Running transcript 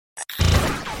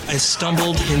I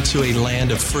stumbled into a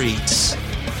land of freaks.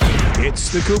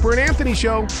 It's the Cooper and Anthony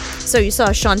Show. So you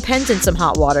saw Sean Penn's in some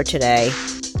hot water today.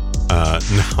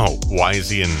 No. Why is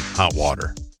he in hot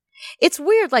water? It's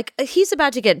weird. Like, he's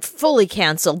about to get fully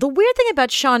canceled. The weird thing about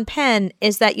Sean Penn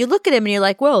is that you look at him and you're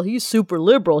like, well, he's super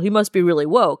liberal. He must be really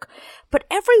woke. But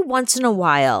every once in a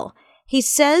while, he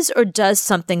says or does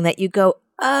something that you go,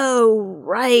 oh,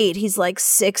 right. He's like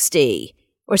 60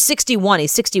 or 61.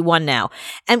 He's 61 now.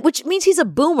 And which means he's a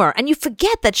boomer. And you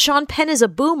forget that Sean Penn is a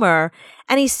boomer.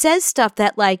 And he says stuff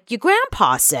that like your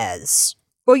grandpa says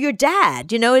or your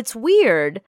dad. You know, it's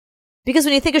weird. Because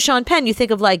when you think of Sean Penn, you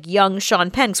think of like young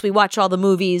Sean Penn, because we watch all the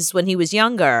movies when he was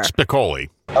younger. Spicoli.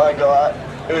 I got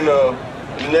uno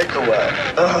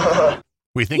Nicolette.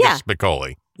 We think of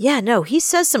Spicoli. Yeah, no, he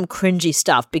says some cringy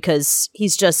stuff because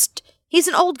he's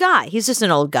an old guy. He's just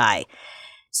an old guy.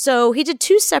 So he did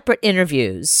 2 separate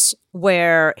interviews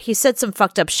where he said some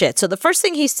fucked up shit. So the first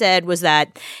thing he said was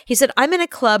that he said, I'm in a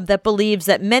club that believes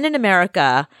that men in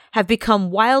America have become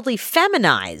wildly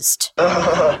feminized.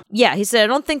 Yeah, he said, I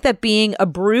don't think that being a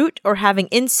brute or having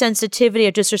insensitivity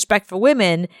or disrespect for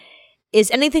women is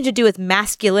anything to do with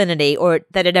masculinity or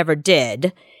that it ever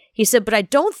did. He said, but I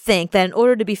don't think that in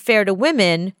order to be fair to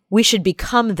women, we should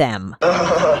become them.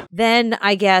 Then,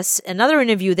 I guess, another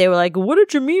interview, they were like, what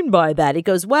did you mean by that? He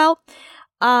goes, well,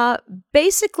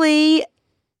 basically,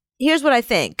 here's what I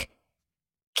think.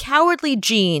 Cowardly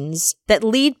genes that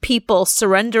lead people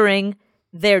surrendering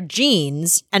their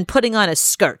genes and putting on a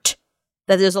skirt.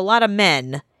 That there's a lot of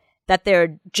men that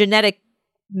their genetic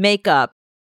makeup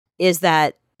is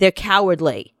that they're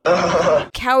cowardly.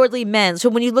 Cowardly men. So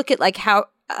when you look at like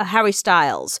Harry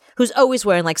Styles, who's always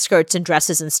wearing like skirts and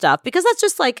dresses and stuff, because that's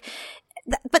just like,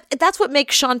 but that's what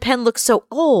makes Sean Penn look so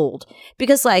old.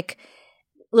 Because like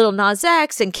Lil Nas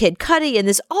X and Kid Cudi and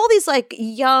there's all these like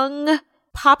young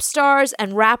pop stars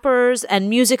and rappers and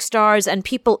music stars and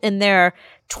people in their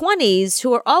 20s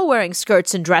who are all wearing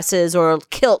skirts and dresses or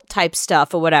kilt type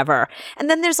stuff or whatever. And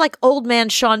then there's like old man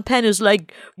Sean Penn who's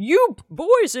like, you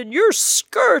boys in your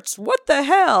skirts, what the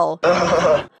hell?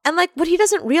 And like what he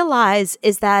doesn't realize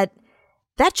is that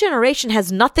that generation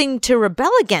has nothing to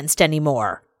rebel against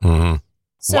anymore. Mm-hmm.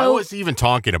 So, why was he even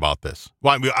talking about this?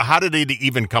 Why? How did it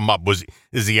even come up?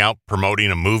 Is he out promoting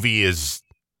a movie?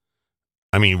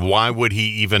 Why would he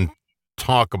even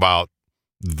talk about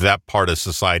that part of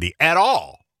society at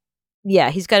all? Yeah,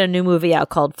 he's got a new movie out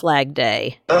called Flag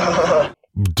Day.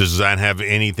 Does that have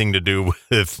anything to do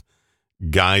with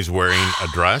guys wearing a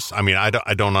dress? I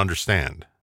don't understand.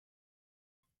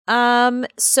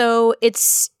 So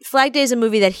it's Flag Day is a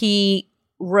movie that he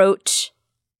wrote.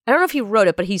 I don't know if he wrote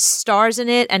it, but he stars in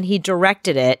it and he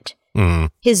directed it. Mm.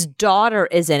 His daughter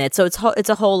is in it, so it's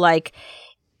a whole like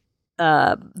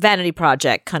vanity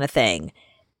project kind of thing.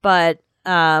 But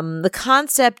the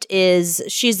concept is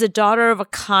she's the daughter of a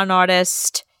con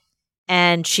artist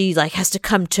and she like has to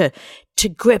come to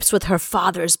grips with her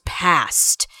father's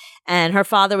past. And her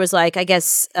father was like, I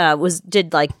guess,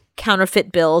 did like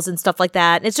counterfeit bills and stuff like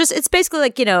that. And it's basically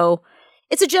like,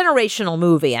 it's a generational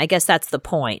movie. I guess that's the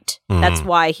point. Mm. That's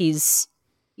why he's,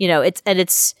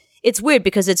 it's weird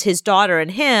because it's his daughter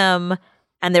and him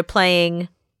and they're playing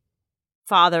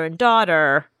father and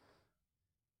daughter.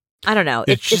 I don't know.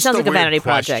 It sounds like a vanity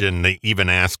project. They even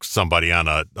ask somebody on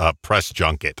a press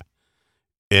junket,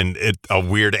 and a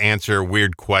weird answer,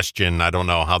 weird question. I don't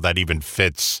know how that even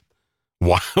fits.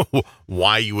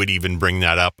 Why you would even bring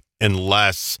that up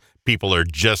unless people are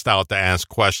just out to ask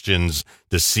questions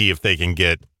to see if they can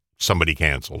get somebody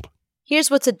canceled.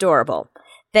 Here's what's adorable.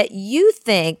 That you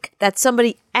think that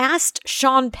somebody asked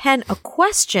Sean Penn a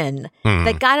question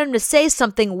that got him to say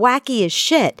something wacky as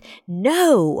shit.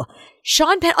 No.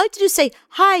 Sean Penn, all you have to do is say,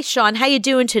 hi, Sean, how you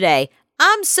doing today?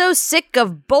 I'm so sick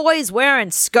of boys wearing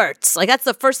skirts. Like, that's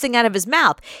the first thing out of his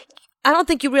mouth. I don't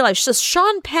think you realize. So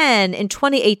Sean Penn in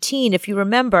 2018, if you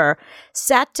remember,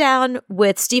 sat down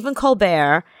with Stephen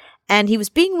Colbert and he was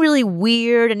being really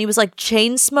weird and he was like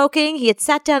chain smoking. He had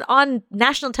sat down on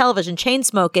national television chain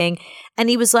smoking and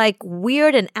he was like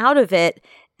weird and out of it.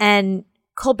 And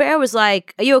Colbert was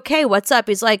like, are you okay? What's up?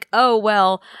 He's like, oh,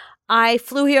 well, I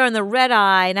flew here on the red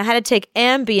eye and I had to take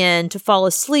Ambien to fall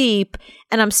asleep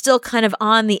and I'm still kind of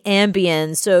on the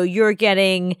Ambien. So you're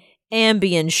getting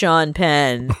Ambien, Sean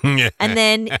Penn. But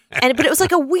it was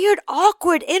like a weird,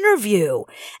 awkward interview.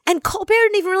 And Colbert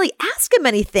didn't even really ask him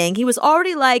anything. He was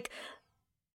already like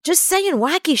just saying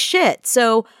wacky shit.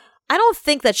 So I don't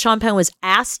think that Sean Penn was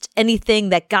asked anything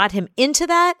that got him into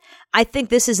that. I think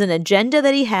this is an agenda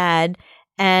that he had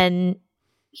and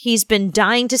he's been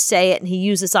dying to say it, and he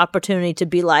used this opportunity to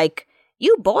be like,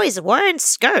 you boys wearing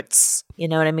skirts. You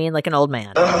know what I mean? Like an old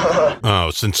man. Oh,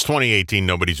 since 2018,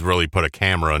 nobody's really put a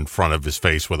camera in front of his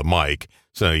face with a mic.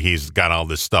 So he's got all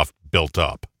this stuff built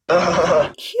up.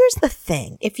 Here's the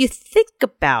thing. If you think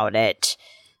about it,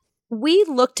 we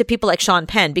look to people like Sean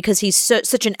Penn because he's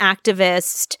such an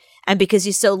activist and because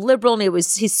he's so liberal and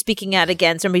he's speaking out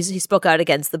against, or he spoke out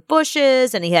against the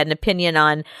Bushes and he had an opinion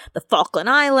on the Falkland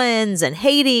Islands and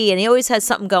Haiti and he always has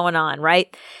something going on,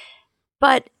 right?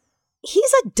 But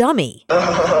he's a dummy.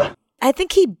 I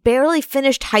think he barely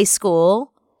finished high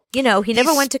school. You know, he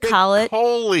never went to college.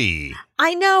 Spicoli.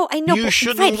 I know. You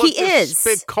shouldn't look to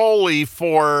Spicoli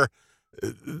for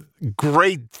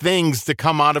great things to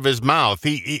come out of his mouth.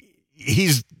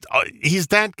 He's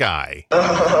that guy.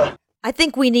 I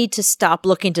think we need to stop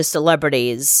looking to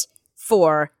celebrities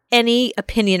for any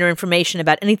opinion or information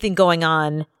about anything going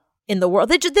on in the world.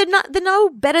 They're no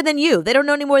better than you. They don't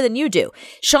know any more than you do.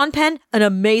 Sean Penn, an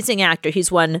amazing actor.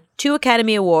 He's won 2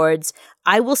 Academy Awards.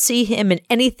 I will see him in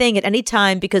anything at any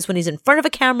time because when he's in front of a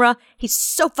camera, he's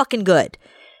so fucking good.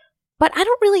 But I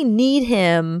don't really need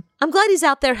him. I'm glad he's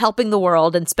out there helping the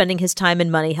world and spending his time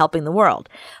and money helping the world.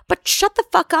 But shut the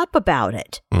fuck up about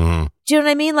it. Mm-hmm. Do you know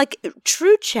what I mean? Like,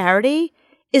 true charity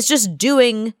is just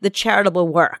doing the charitable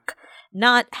work,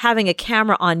 not having a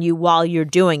camera on you while you're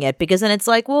doing it. Because then it's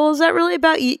like, well, is that really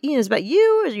about you? Is it about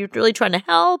you? Or are you really trying to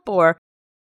help? Or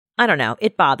I don't know.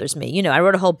 It bothers me. You know, I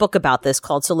wrote a whole book about this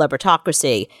called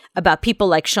Celebritocracy, about people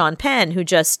like Sean Penn who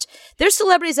just, there's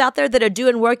celebrities out there that are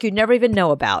doing work you never even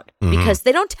know about because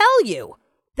they don't tell you.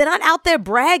 They're not out there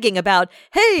bragging about,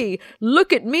 hey,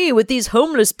 look at me with these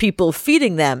homeless people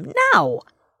feeding them. No,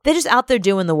 they're just out there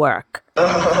doing the work.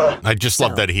 I just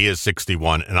love that he is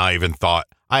 61. And I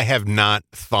have not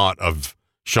thought of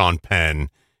Sean Penn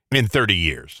in 30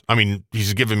 years. I mean,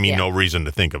 he's given me no reason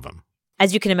to think of him.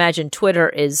 As you can imagine, Twitter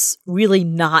is really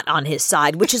not on his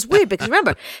side, which is weird because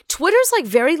remember, Twitter's like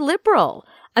very liberal.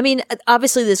 I mean,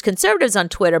 obviously there's conservatives on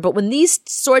Twitter, but when these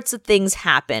sorts of things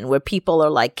happen where people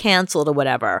are like canceled or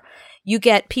whatever, you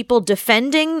get people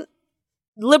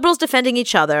liberals defending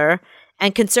each other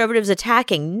and conservatives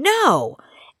attacking. No,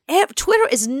 Twitter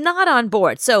is not on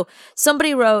board. So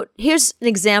somebody wrote, here's an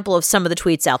example of some of the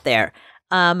tweets out there.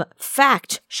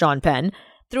 Fact, Sean Penn.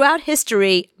 Throughout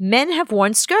history, men have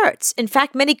worn skirts. In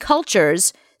fact, many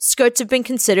cultures, skirts have been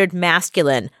considered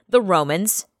masculine. The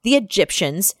Romans, the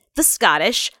Egyptians, the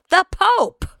Scottish, the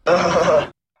Pope.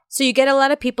 So you get a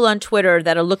lot of people on Twitter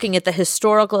that are looking at the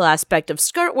historical aspect of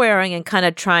skirt wearing and kind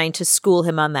of trying to school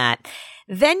him on that.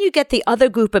 Then you get the other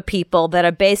group of people that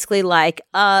are basically like,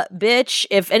 bitch,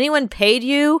 if anyone paid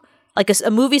you, like a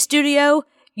movie studio,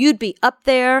 you'd be up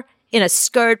there in a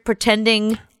skirt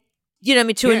pretending, you know what I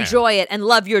mean, to enjoy it and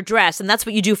love your dress. And that's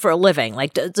what you do for a living.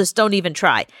 Like, just don't even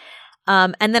try.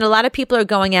 And then a lot of people are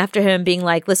going after him being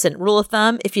like, listen, rule of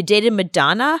thumb, if you dated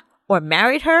Madonna or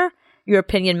married her, your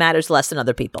opinion matters less than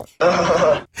other people.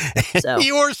 So.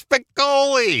 You're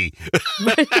Spicoli.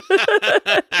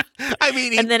 I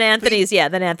mean, and then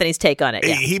Anthony's take on it.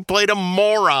 Yeah. He played a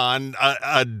moron,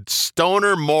 a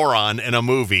stoner moron in a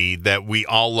movie that we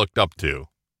all looked up to.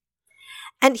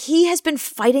 And he has been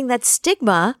fighting that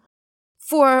stigma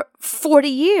for 40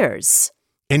 years.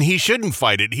 And he shouldn't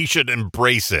fight it. He should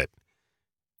embrace it.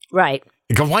 Right.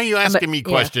 Why are you asking me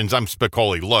questions? I'm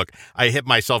Spicoli. Look, I hit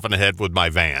myself in the head with my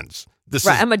Vans.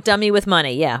 I'm a dummy with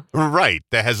money, yeah. Right.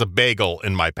 That has a bagel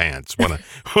in my pants when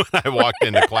I walked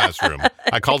in the classroom.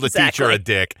 I called the teacher a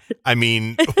dick. I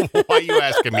mean, why are you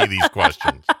asking me these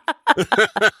questions?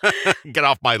 Get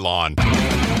off my lawn.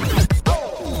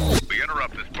 We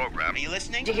interrupt this program. Are you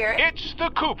listening? Did you hear it? It's the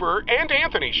Cooper and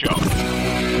Anthony Show.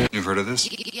 You've heard of this?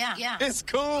 Yeah. It's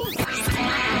cool.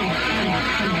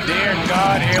 Dear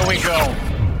God, here we go.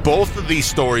 Both of these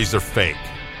stories are fake.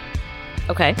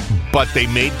 Okay. But they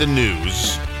made the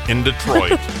news in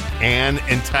Detroit and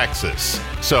in Texas.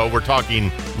 So we're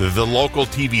talking the local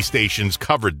TV stations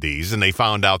covered these, and they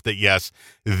found out that, yes,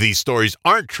 these stories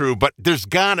aren't true, but there's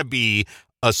got to be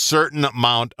a certain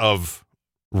amount of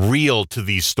real to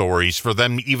these stories for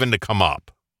them even to come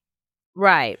up.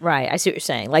 Right. I see what you're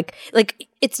saying. Like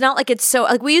it's not like it's so,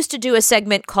 like we used to do a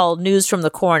segment called News from the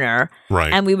Corner.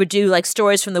 Right. And we would do like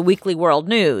stories from the Weekly World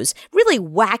News, really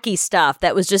wacky stuff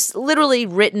that was just literally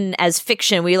written as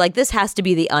fiction. We were like, this has to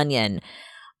be The Onion.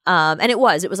 And it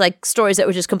was like stories that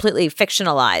were just completely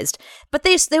fictionalized, but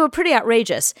they were pretty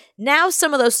outrageous. Now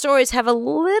some of those stories have a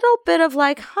little bit of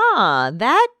like,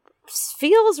 that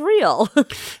feels real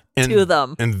to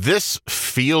them. And this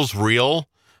feels real,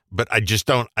 but I just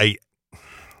don't,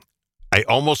 I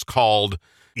almost called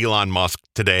Elon Musk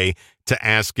today to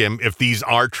ask him if these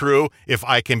are true, if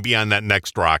I can be on that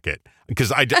next rocket.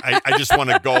 because I just want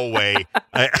to go away.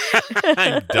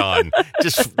 I'm done.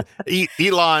 Just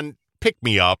Elon, pick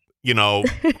me up.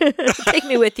 Take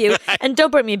me with you, and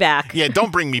don't bring me back. Yeah,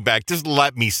 don't bring me back. Just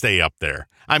let me stay up there.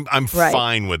 I'm Right.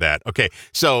 fine with that. Okay,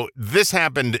 so this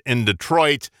happened in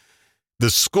Detroit. The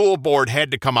school board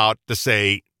had to come out to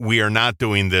say, we are not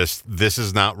doing this. This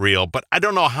is not real. But I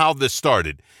don't know how this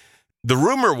started. The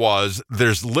rumor was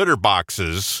there's litter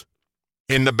boxes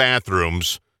in the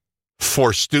bathrooms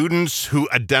for students who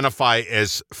identify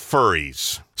as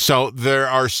furries. So there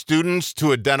are students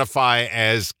to identify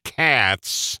as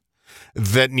cats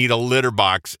that need a litter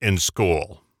box in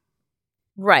school.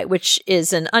 Right, which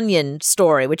is an Onion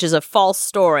story, which is a false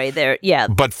story. There, yeah.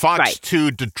 But Fox right. 2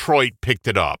 Detroit picked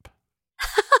it up.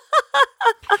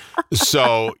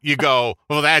 So you go,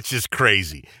 well, that's just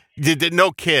crazy. Did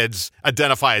no kids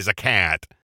identify as a cat?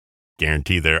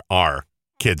 Guarantee there are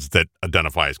kids that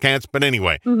identify as cats. But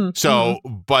anyway,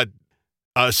 but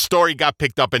a story got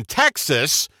picked up in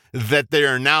Texas that they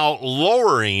are now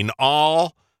lowering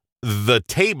all the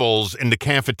tables in the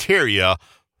cafeteria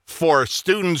for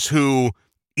students who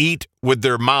eat with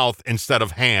their mouth instead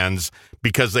of hands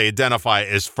because they identify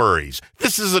as furries.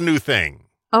 This is a new thing.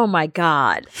 Oh my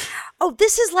God. Oh,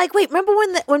 this is like, wait, remember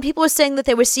when people were saying that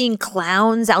they were seeing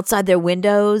clowns outside their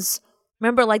windows?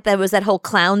 Remember, like, that was that whole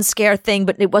clown scare thing,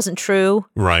 but it wasn't true?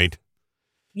 Right.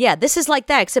 Yeah, this is like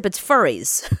that, except it's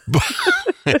furries.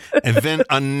 And then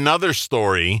another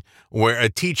story where a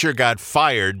teacher got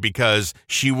fired because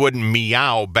she wouldn't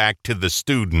meow back to the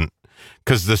student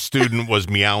because the student was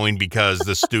meowing because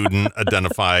the student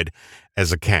identified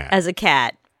as a cat. As a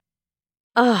cat.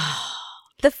 Oh,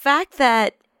 the fact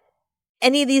that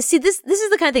any of these, see, this is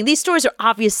the kind of thing, these stories are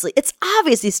obvious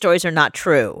these stories are not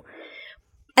true.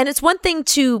 And it's one thing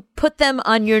to put them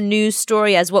on your news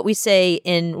story as what we say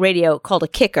in radio called a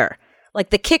kicker.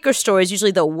 Like the kicker story is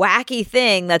usually the wacky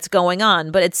thing that's going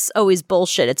on, but it's always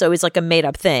bullshit. It's always like a made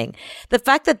up thing. The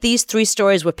fact that these 3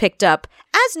 stories were picked up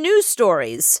as news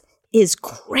stories is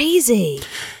crazy.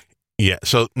 Yeah,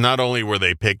 so not only were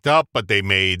they picked up, but they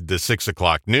made the 6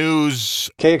 o'clock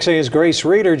news. KXA's Grace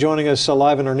Reeder joining us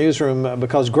live in our newsroom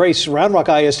because Grace, Round Rock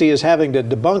ISD is having to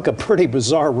debunk a pretty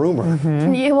bizarre rumor.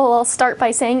 Yeah, well, I'll start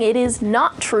by saying it is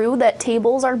not true that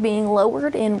tables are being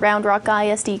lowered in Round Rock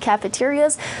ISD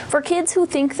cafeterias for kids who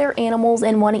think they're animals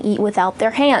and want to eat without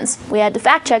their hands. We had to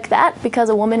fact check that because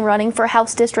a woman running for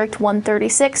House District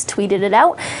 136 tweeted it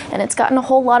out, and it's gotten a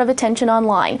whole lot of attention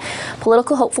online.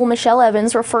 Political hopeful Michelle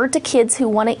Evans referred to kids who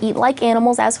want to eat like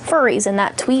animals as furries in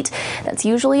that tweet. That's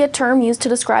usually a term used to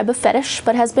describe a fetish,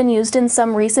 but has been used in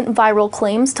some recent viral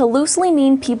claims to loosely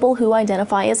mean people who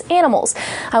identify as animals.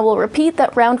 I will repeat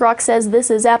that Round Rock says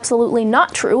this is absolutely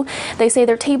not true. They say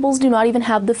their tables do not even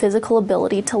have the physical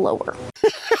ability to lower.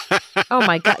 Oh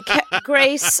my God.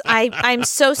 Grace, I'm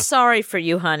so sorry for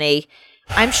you, honey.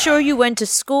 I'm sure you went to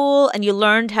school and you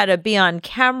learned how to be on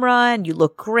camera and you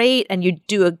look great and you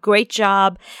do a great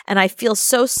job. And I feel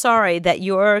so sorry that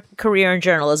your career in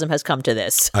journalism has come to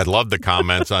this. I love the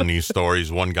comments on these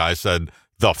stories. One guy said,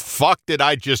 "The fuck did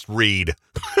I just read?"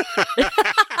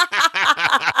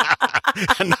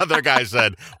 Another guy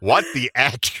said, "What the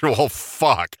actual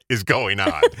fuck is going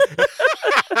on?"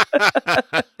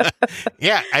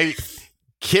 Yeah,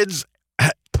 kids,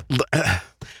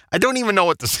 I don't even know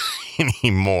what to say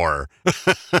anymore. I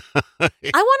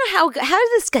wonder how did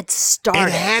this get started?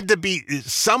 It had to be,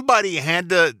 somebody had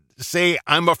to say,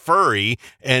 I'm a furry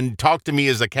and talk to me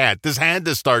as a cat. This had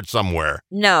to start somewhere.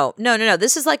 No.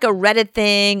 This is like a Reddit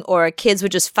thing, or kids were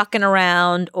just fucking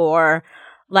around, or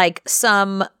like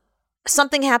something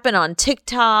happened on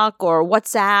TikTok or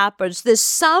WhatsApp, or there's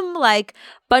some like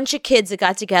bunch of kids that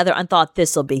got together and thought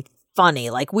this will be funny.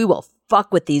 Like, we will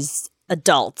fuck with these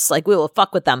adults, like we will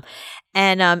fuck with them,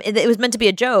 and it was meant to be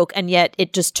a joke, and yet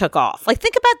it just took off. Like,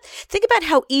 think about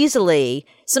how easily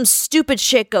some stupid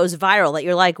shit goes viral that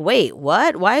you're like, wait,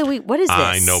 what? What is this?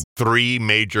 I know 3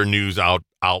 major news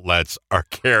outlets are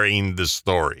carrying this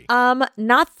story.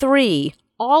 Not 3.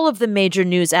 All of the major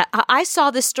news. I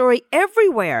saw this story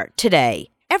everywhere today.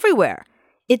 Everywhere.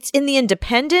 It's in the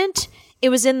Independent. It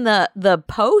was in the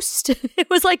Post. It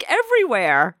was like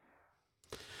everywhere.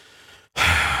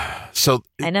 So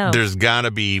I know there's got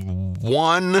to be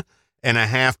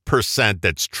 1.5%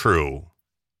 that's true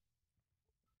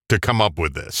to come up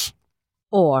with this.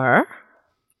 Or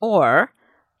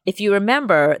if you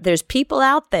remember, there's people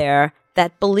out there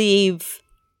that believe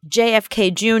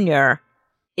JFK Jr.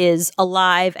 is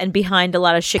alive and behind a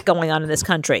lot of shit going on in this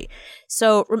country.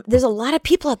 So there's a lot of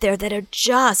people out there that are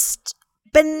just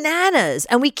bananas,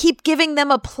 and we keep giving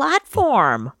them a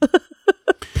platform.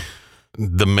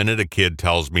 The minute a kid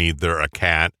tells me they're a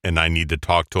cat and I need to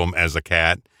talk to them as a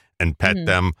cat and pet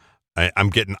them,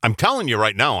 I'm telling you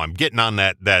right now, I'm getting on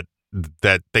that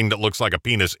thing that looks like a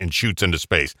penis and shoots into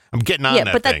space. I'm getting on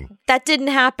that thing. That didn't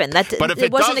happen. But if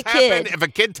it wasn't does a kid. happen, if a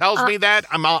kid tells me that,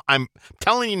 I'm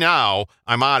telling you now,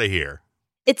 I'm out of here.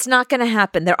 It's not going to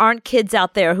happen. There aren't kids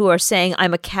out there who are saying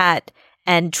I'm a cat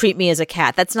and treat me as a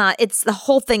cat. The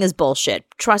whole thing is bullshit.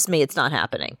 Trust me, it's not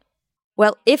happening.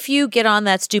 Well, if you get on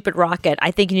that stupid rocket, I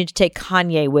think you need to take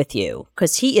Kanye with you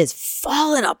because he is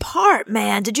falling apart,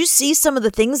 man. Did you see some of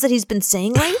the things that he's been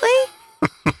saying lately?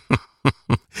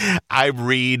 I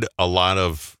read a lot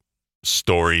of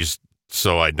stories,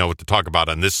 so I know what to talk about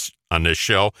on this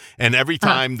show. And every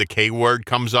time the K word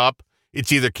comes up,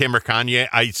 it's either Kim or Kanye.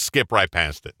 I skip right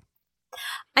past it.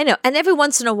 I know. And every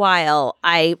once in a while,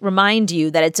 I remind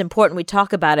you that it's important we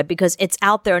talk about it because it's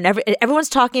out there and everyone's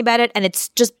talking about it and it's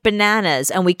just bananas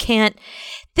and we can't.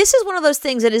 This is one of those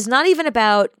things that is not even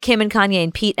about Kim and Kanye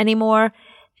and Pete anymore.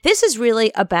 This is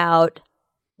really about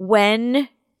when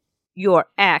your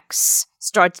ex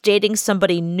starts dating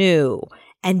somebody new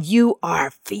and you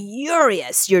are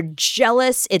furious. You're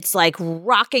jealous. It's like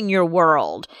rocking your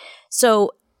world.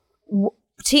 So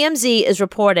TMZ is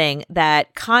reporting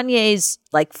that Kanye's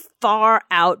like far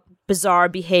out bizarre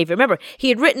behavior. Remember, he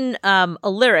had written a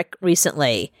lyric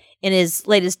recently in his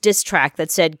latest diss track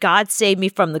that said, "God save me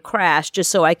from the crash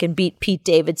just so I can beat Pete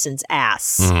Davidson's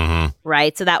ass." Mm-hmm.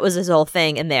 Right? So that was his whole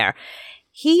thing in there.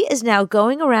 He is now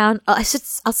going around, I'll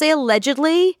say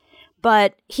allegedly,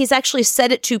 but he's actually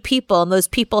said it to people and those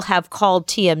people have called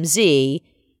TMZ.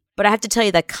 But I have to tell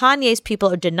you that Kanye's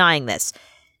people are denying this.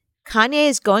 Kanye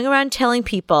is going around telling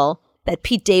people that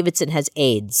Pete Davidson has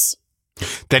AIDS.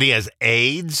 That he has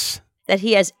AIDS? That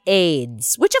he has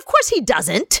AIDS, which of course he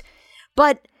doesn't.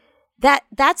 But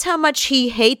that's how much he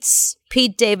hates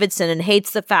Pete Davidson and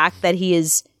hates the fact that he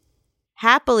is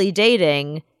happily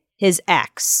dating his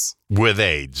ex. With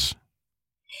AIDS.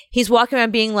 He's walking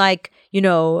around being like,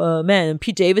 man,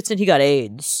 Pete Davidson, he got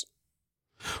AIDS.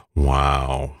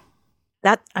 Wow.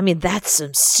 That's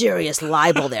some serious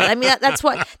libel there. I mean, that's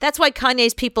why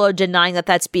Kanye's people are denying that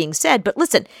that's being said. But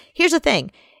listen, here's the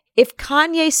thing. If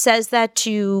Kanye says that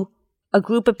to a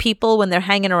group of people when they're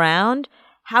hanging around,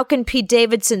 how can Pete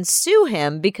Davidson sue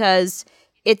him? Because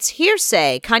it's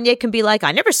hearsay. Kanye can be like,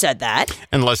 I never said that.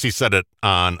 Unless he said it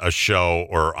on a show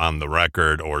or on the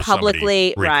record or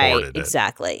publicly, somebody recorded it.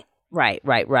 Exactly. Right.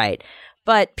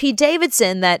 But Pete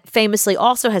Davidson, that famously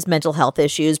also has mental health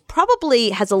issues, probably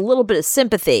has a little bit of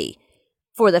sympathy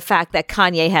for the fact that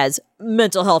Kanye has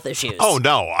mental health issues. Oh,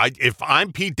 no. If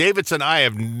I'm Pete Davidson, I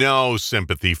have no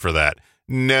sympathy for that.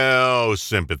 No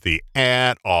sympathy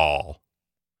at all.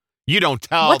 You don't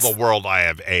tell the world I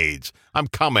have AIDS. I'm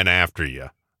coming after you.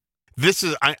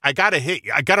 I got to hit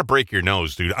you. I got to break your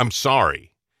nose, dude. I'm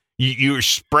sorry. You're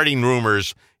spreading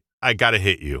rumors. I got to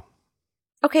hit you.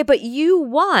 Okay, but you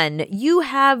won. You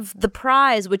have the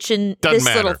prize, which in this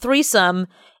little threesome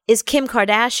is Kim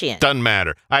Kardashian. Doesn't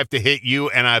matter. I have to hit you,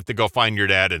 and I have to go find your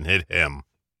dad and hit him.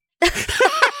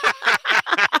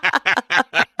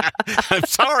 I'm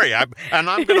sorry. I'm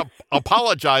going to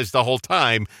apologize the whole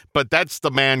time, but that's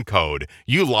the man code.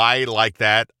 You lie like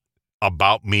that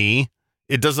about me,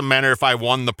 it doesn't matter if I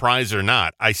won the prize or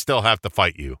not. I still have to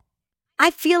fight you. I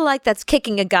feel like that's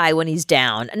kicking a guy when he's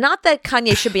down. Not that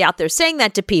Kanye should be out there saying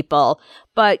that to people,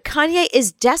 but Kanye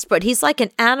is desperate. He's like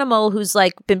an animal who's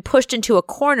like been pushed into a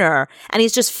corner and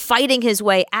he's just fighting his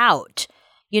way out,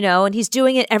 and he's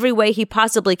doing it every way he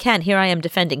possibly can. Here I am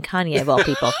defending Kanye of all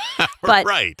people. But,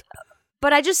 right.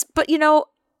 But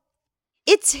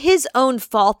it's his own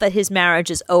fault that his marriage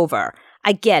is over.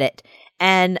 I get it.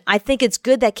 And I think it's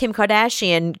good that Kim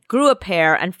Kardashian grew a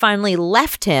pair and finally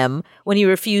left him when he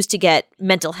refused to get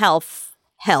mental health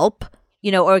help,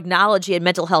 or acknowledge he had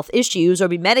mental health issues or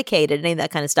be medicated and any of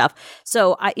that kind of stuff.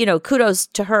 So, kudos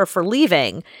to her for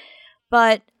leaving.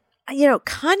 But,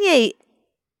 Kanye,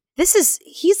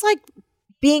 he's like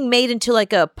being made into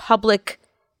like a public,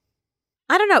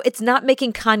 I don't know, it's not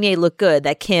making Kanye look good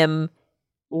that Kim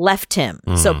left him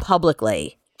so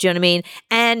publicly. Do you know what I mean?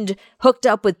 And hooked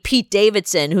up with Pete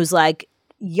Davidson, who's like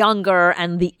younger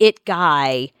and the it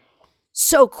guy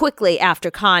so quickly after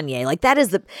Kanye. Like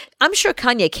I'm sure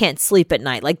Kanye can't sleep at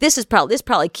night. Like this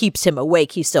probably keeps him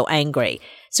awake. He's so angry.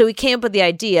 So he came up with the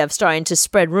idea of starting to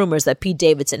spread rumors that Pete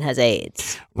Davidson has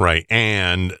AIDS. Right.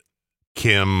 And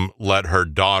Kim let her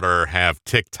daughter have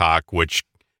TikTok, which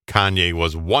Kanye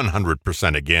was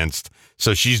 100% against.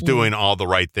 So she's doing all the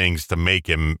right things to make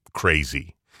him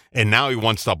crazy. And now he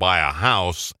wants to buy a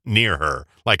house near her,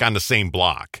 like on the same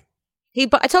block.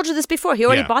 I told you this before. He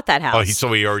already bought that house. Oh,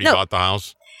 so he already bought the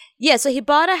house? Yeah, so he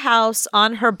bought a house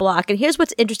on her block, and here's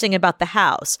what's interesting about the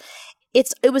house.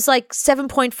 It was like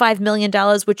 $7.5 million,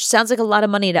 which sounds like a lot of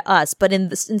money to us, but in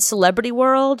celebrity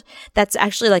world, that's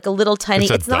actually like a little tiny.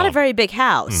 It's not a very big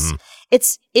house.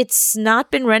 Mm-hmm. It's not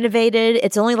been renovated.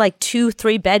 It's only like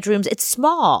 2-3 bedrooms. It's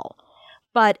small,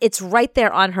 but it's right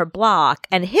there on her block.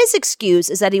 And his excuse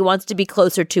is that he wants to be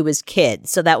closer to his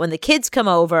kids, so that when the kids come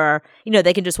over,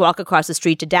 they can just walk across the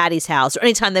street to Daddy's house, or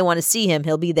anytime they want to see him,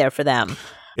 he'll be there for them.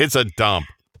 It's a dump.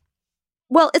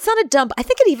 Well, it's not a dump. I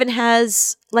think it even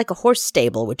has like a horse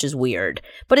stable, which is weird.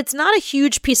 But it's not a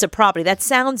huge piece of property. That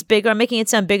sounds bigger. I'm making it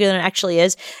sound bigger than it actually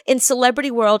is. In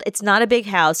celebrity world, it's not a big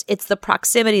house. It's the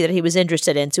proximity that he was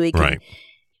interested in. So he can,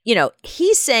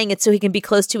 he's saying it so he can be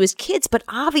close to his kids. But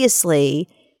obviously,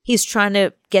 he's trying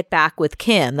to get back with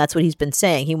Kim. That's what he's been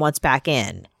saying. He wants back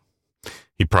in.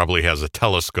 He probably has a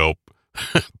telescope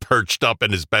perched up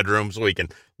in his bedroom so he can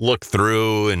look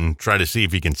through and try to see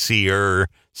if he can see her,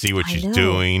 see what she's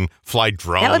doing, fly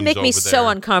drones. That would make me so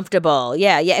uncomfortable.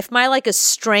 Yeah. If my they're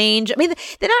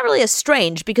not really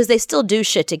estranged because they still do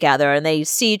shit together and they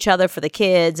see each other for the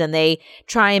kids and they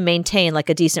try and maintain like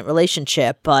a decent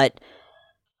relationship. But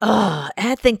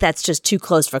I think that's just too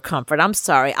close for comfort. I'm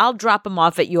sorry. I'll drop him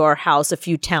off at your house a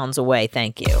few towns away.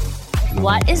 Thank you.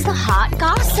 What is the hot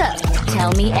gossip?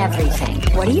 Tell me everything.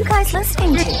 What are you guys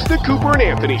listening to? It's the Cooper and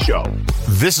Anthony Show.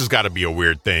 This has got to be a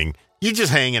weird thing. You're just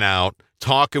hanging out,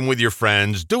 talking with your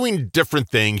friends, doing different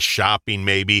things, shopping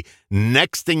maybe.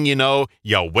 Next thing you know,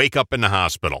 you wake up in the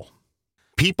hospital.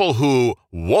 People who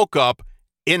woke up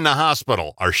in the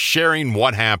hospital are sharing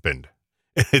what happened.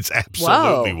 It's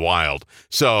absolutely wild.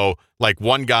 So, like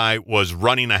one guy was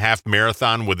running a half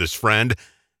marathon with his friend.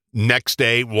 Next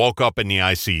day, woke up in the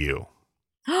ICU.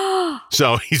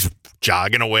 So he's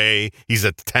jogging away. He's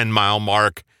at the 10-mile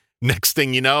mark. Next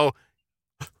thing you know,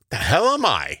 the hell am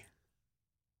I?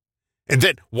 And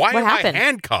then why am I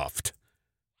handcuffed?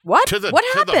 What? What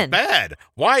happened? To the bed.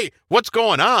 Why? What's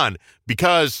going on?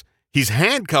 Because he's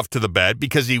handcuffed to the bed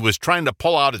because he was trying to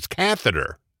pull out his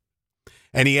catheter.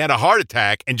 And he had a heart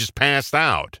attack and just passed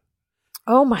out.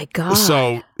 Oh, my God.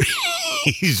 So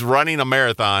he's running a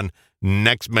marathon.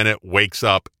 Next minute, wakes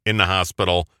up in the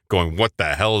hospital going, what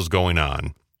the hell is going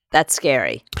on? That's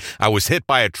scary. I was hit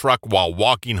by a truck while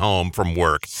walking home from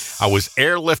work. I was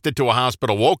airlifted to a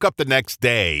hospital, woke up the next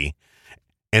day,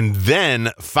 and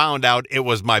then found out it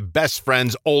was my best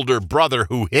friend's older brother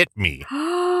who hit me.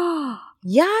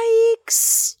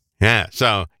 Yikes. Yeah,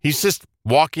 so he's just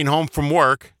walking home from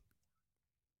work,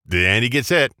 and he gets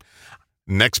hit.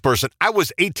 Next person, I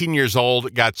was 18 years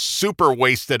old, got super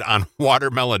wasted on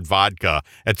watermelon vodka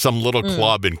at some little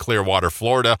club in Clearwater,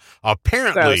 Florida.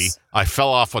 Apparently, Gross. I fell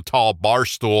off a tall bar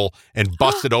stool and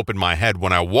busted open my head.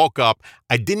 When I woke up,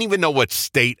 I didn't even know what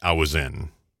state I was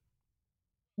in.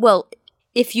 Well,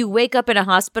 if you wake up in a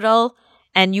hospital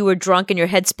and you were drunk and your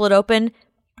head split open,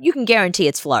 you can guarantee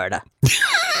it's Florida.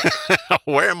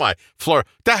 Where am I? Florida.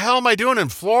 The hell am I doing in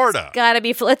Florida? Gotta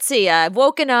be. Let's see. I've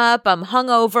woken up. I'm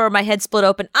hungover. My head split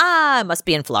open. I must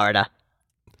be in Florida.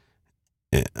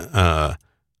 I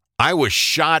was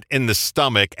shot in the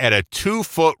stomach at a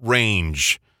 2-foot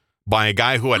range by a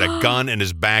guy who had a gun in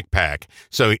his backpack.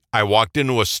 So I walked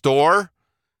into a store.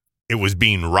 It was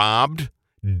being robbed.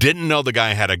 Didn't know the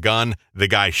guy had a gun. The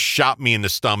guy shot me in the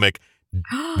stomach.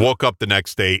 Woke up the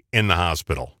next day in the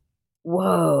hospital.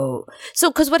 Whoa. So,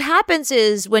 because what happens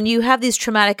is when you have these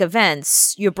traumatic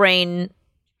events, your brain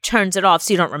turns it off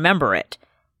so you don't remember it.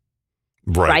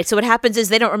 Right. So what happens is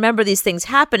they don't remember these things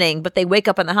happening, but they wake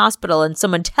up in the hospital and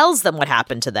someone tells them what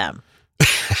happened to them.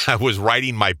 I was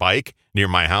riding my bike near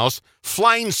my house.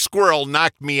 Flying squirrel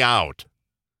knocked me out.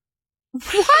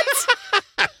 What?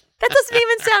 That doesn't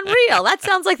even sound real. That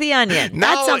sounds like The Onion. No,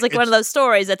 that sounds like one of those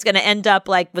stories that's going to end up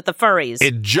like with the furries.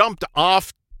 It jumped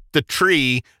off the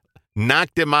tree,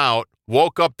 knocked him out,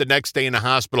 woke up the next day in the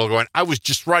hospital going, I was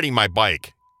just riding my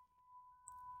bike.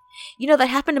 You know, that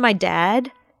happened to my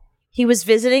dad. He was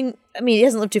visiting. I mean, he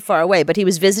doesn't live too far away, but he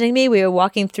was visiting me. We were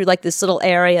walking through like this little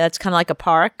area that's kind of like a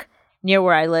park near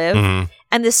where I live. Mm-hmm.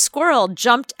 And this squirrel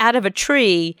jumped out of a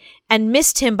tree and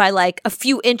missed him by like a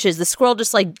few inches. The squirrel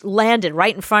just like landed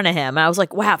right in front of him. And I was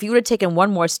like, wow, if you would have taken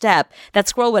one more step, that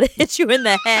squirrel would have hit you in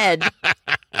the head.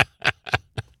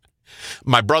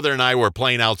 My brother and I were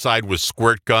playing outside with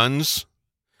squirt guns.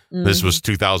 Mm-hmm. This was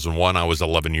 2001. I was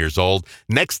 11 years old.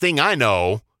 Next thing I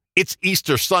know, it's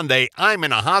Easter Sunday. I'm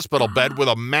in a hospital bed with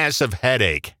a massive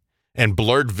headache and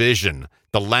blurred vision.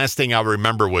 The last thing I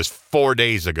remember was 4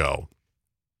 days ago.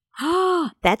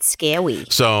 That's scary.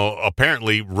 So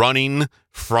apparently running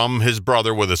from his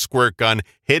brother with a squirt gun,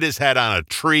 hit his head on a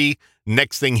tree,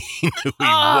 Next thing he knew, he woke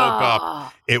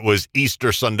up. It was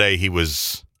Easter Sunday. He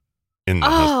was in the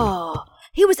hospital.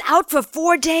 He was out for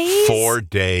 4 days? 4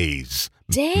 days.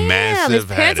 Damn. Massive His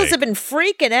parents must headache. have been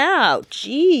freaking out.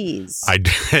 Jeez.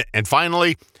 And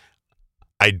finally,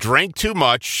 I drank too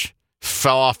much,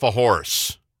 fell off a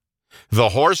horse. The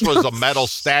horse was a metal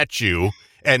statue,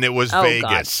 and it was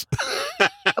Vegas.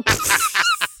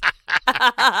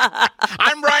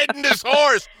 I'm riding this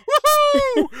horse.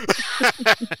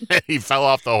 Woohoo! He fell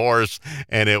off the horse,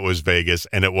 and it was Vegas,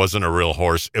 and it wasn't a real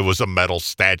horse. It was a metal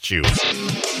statue.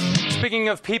 Speaking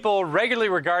of people regularly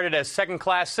regarded as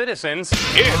second-class citizens,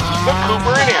 It's the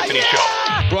Cooper and Anthony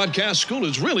Show. Broadcast school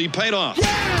has really paid off.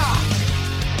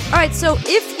 All right, so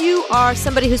if you are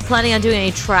somebody who's planning on doing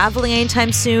any traveling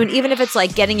anytime soon, even if it's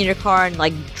like getting in your car and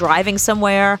like driving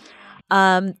somewhere,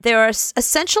 there are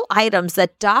essential items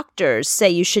that doctors say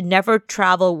you should never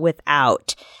travel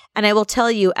without. And I will tell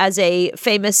you, as a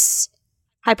famous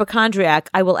hypochondriac,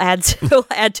 I will add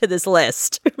to this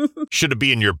list. Should it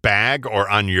be in your bag or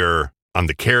on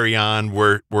the carry-on?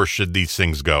 Where should these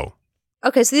things go?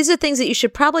 Okay, so these are things that you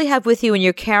should probably have with you in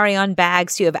your carry-on bag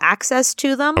so you have access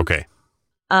to them. Okay.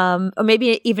 Or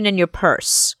maybe even in your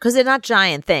purse, because they're not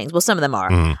giant things. Well, some of them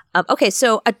are. Okay,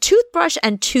 so a toothbrush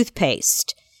and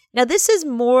toothpaste. Now, this is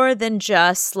more than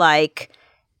just like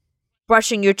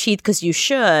brushing your teeth because you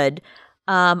should.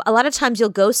 A lot of times you'll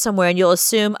go somewhere and you'll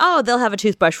assume, oh, they'll have a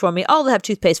toothbrush for me. Oh, they'll have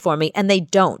toothpaste for me. And they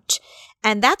don't.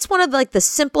 And that's one of the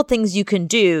simple things you can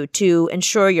do to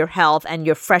ensure your health and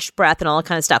your fresh breath and all that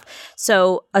kind of stuff.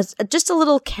 So just a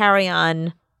little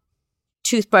carry-on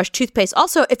toothbrush, toothpaste.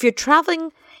 Also, if you're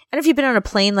traveling, and if you've been on a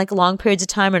plane like long periods of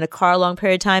time or in a car a long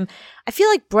period of time, I feel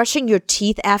like brushing your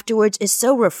teeth afterwards is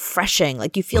so refreshing.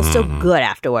 Like you feel so good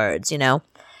afterwards, you know?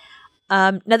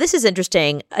 Now, this is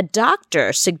interesting. A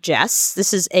doctor suggests,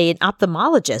 this is an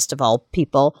ophthalmologist of all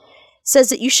people, says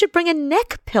that you should bring a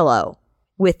neck pillow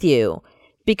with you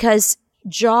because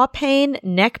jaw pain,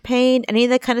 neck pain, any of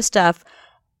that kind of stuff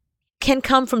can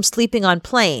come from sleeping on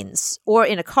planes or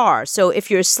in a car. So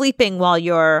if you're sleeping while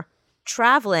you're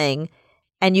traveling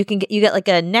and you get like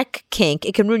a neck kink,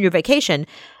 it can ruin your vacation.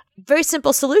 Very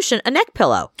simple solution, a neck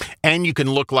pillow. And you can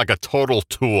look like a total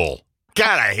tool.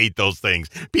 God, I hate those things.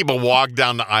 People walk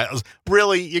down the aisles.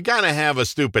 Really? You gotta have a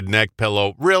stupid neck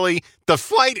pillow? Really? The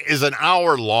flight is an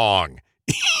hour long.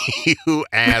 You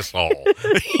asshole.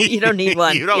 You don't need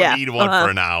one. You don't need one for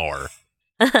an hour.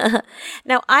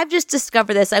 Now, I've just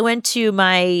discovered this. I went to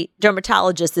my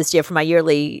dermatologist this year for my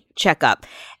yearly checkup.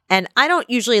 And I don't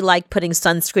usually like putting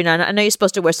sunscreen on. I know you're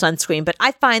supposed to wear sunscreen, but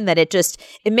I find that it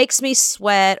makes me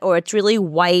sweat, or it's really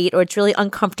white, or it's really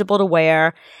uncomfortable to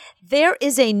wear. There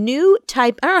is a new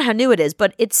type, I don't know how new it is,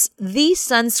 but it's the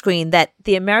sunscreen that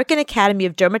the American Academy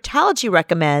of Dermatology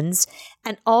recommends,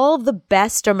 and all the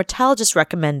best dermatologists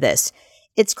recommend this.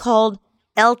 It's called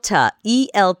ELTA,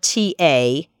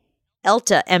 E-L-T-A,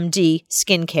 ELTA MD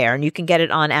Skincare, and you can get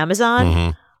it on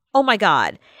Amazon. Oh my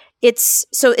God. It's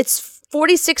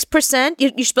 46%.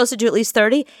 You're supposed to do at least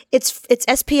 30. It's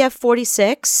SPF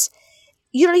 46.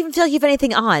 You don't even feel like you have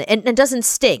anything on, and it doesn't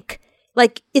stink.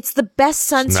 Like, it's the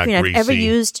best sunscreen I've ever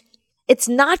used. It's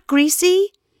not greasy.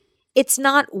 It's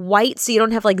not white, so you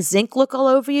don't have like zinc look all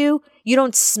over you. You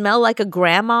don't smell like a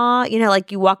grandma. You know, like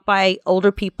you walk by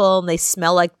older people and they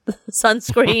smell like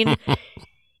sunscreen.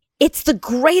 It's the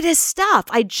greatest stuff.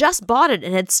 I just bought it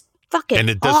and it's fucking awesome. And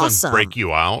it doesn't break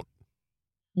you out?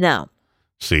 No.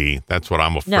 See, that's what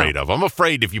I'm afraid of. I'm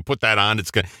afraid if you put that on,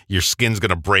 your skin's going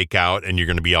to break out and you're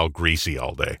going to be all greasy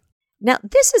all day. Now,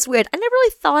 this is weird. I never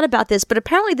really thought about this, but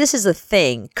apparently this is a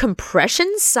thing.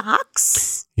 Compression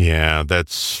socks? Yeah,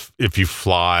 that's if you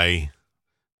fly,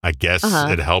 I guess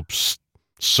it helps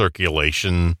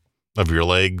circulation of your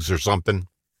legs or something.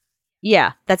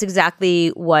 Yeah, that's exactly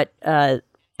what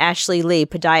Ashley Lee,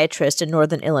 podiatrist in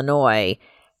Northern Illinois,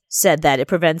 said, that it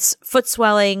prevents foot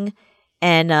swelling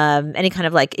and any kind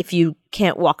of like if you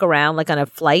can't walk around like on a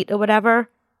flight or whatever,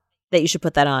 that you should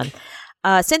put that on.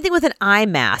 Same thing with an eye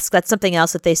mask. That's something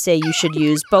else that they say you should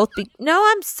use.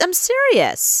 I'm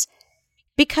serious.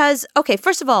 Because, okay,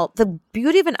 first of all, the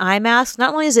beauty of an eye mask,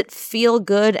 not only does it feel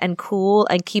good and cool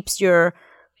and keeps your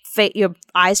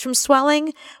eyes from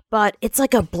swelling, but it's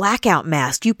like a blackout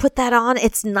mask. You put that on,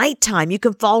 it's nighttime. You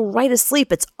can fall right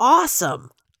asleep. It's awesome.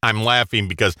 I'm laughing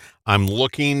because I'm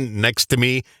looking next to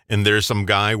me and there's some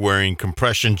guy wearing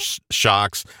compression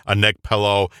shocks, a neck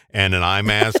pillow, and an eye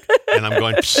mask. And I'm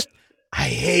going, psst, I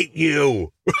hate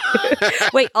you.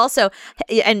 Wait, also,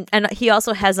 and he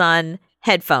also has on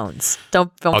headphones.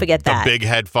 Don't forget that. The big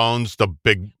headphones,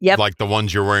 like the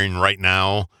ones you're wearing right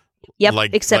now. Yep.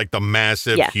 Like the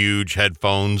massive, huge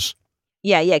headphones.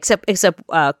 Yeah, except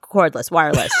cordless,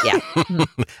 wireless. Yeah.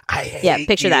 I hate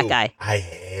picture you. that guy. I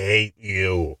hate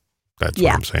you. That's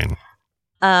what I'm saying.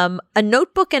 A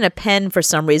notebook and a pen for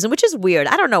some reason, which is weird.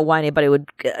 I don't know why anybody would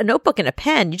a notebook and a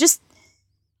pen. You just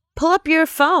pull up your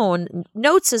phone.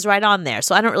 Notes is right on there.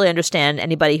 So I don't really understand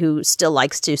anybody who still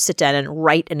likes to sit down and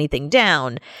write anything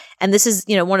down. And this is,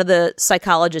 one of the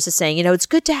psychologists is saying, it's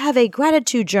good to have a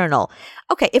gratitude journal.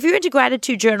 Okay, if you're into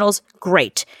gratitude journals,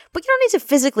 great. But you don't need to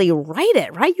physically write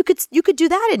it, right? You could do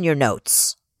that in your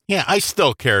notes. Yeah, I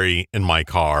still carry in my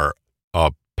car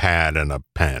a pad and a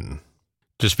pen.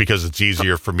 Just because it's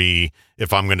easier for me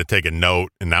if I'm going to take a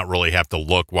note and not really have to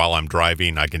look while I'm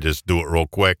driving, I can just do it real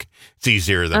quick. It's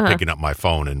easier than picking up my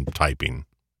phone and typing.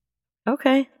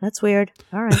 Okay, that's weird.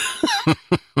 All right.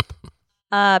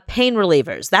 Pain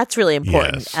relievers. That's really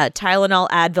important. Yes. Tylenol,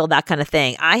 Advil, that kind of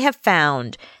thing. I have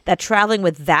found that traveling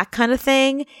with that kind of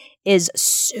thing is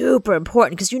super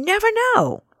important because you never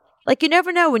know. Like, you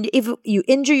never know if you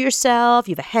injure yourself,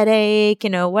 you have a headache,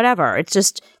 whatever. It's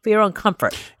just for your own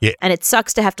comfort. Yeah. And it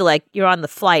sucks to have to, you're on the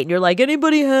flight and you're like,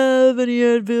 anybody have any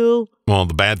Advil? Well,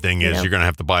 the bad thing is you're going to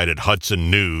have to buy it at Hudson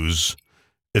News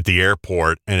at the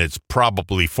airport, and it's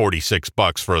probably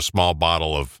 $46 for a small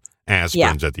bottle of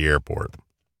aspirins at the airport.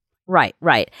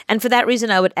 Right. And for that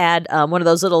reason, I would add one of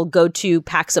those little go-to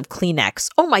packs of Kleenex.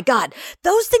 Oh my God,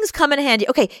 those things come in handy.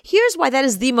 Okay, here's why that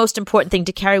is the most important thing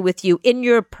to carry with you in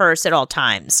your purse at all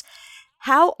times.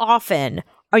 How often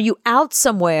are you out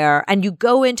somewhere and you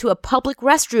go into a public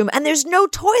restroom and there's no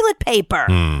toilet paper?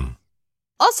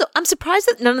 Also, I'm surprised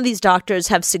that none of these doctors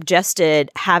have suggested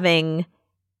having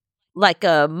like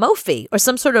a Mophie or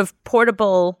some sort of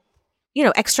portable,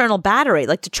 external battery,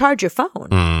 like to charge your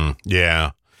phone.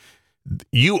 Yeah.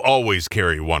 You always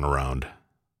carry one around.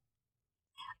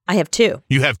 I have two.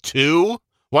 You have two?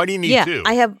 Why do you need two?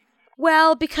 I have,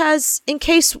 because in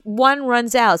case one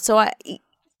runs out. So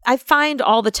I find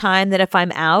all the time that if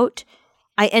I'm out,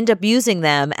 I end up using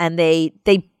them and they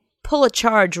pull a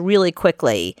charge really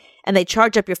quickly and they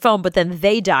charge up your phone, but then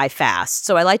they die fast.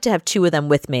 So I like to have two of them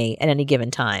with me at any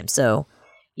given time. So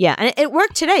yeah, and it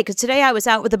worked today because today I was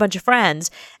out with a bunch of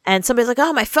friends and somebody's like,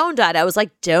 oh, my phone died. I was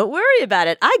like, don't worry about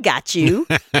it. I got you.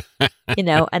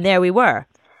 And there we were.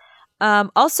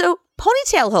 Also,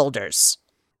 ponytail holders.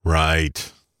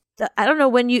 Right. I don't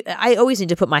know I always need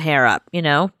to put my hair up,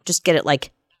 just get it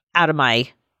out of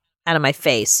my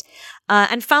face.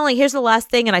 And finally, here's the last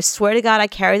thing. And I swear to God, I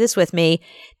carry this with me.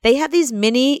 They have these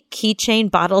mini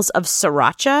keychain bottles of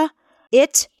sriracha.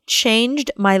 It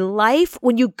changed my life.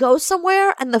 When you go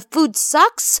somewhere and the food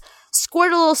sucks,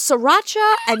 squirt a little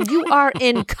sriracha and you are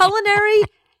in culinary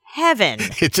heaven.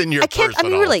 It's in your purse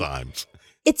at all times.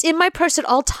 It's in my purse at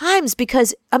all times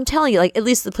because I'm telling you, at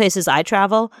least the places I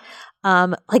travel,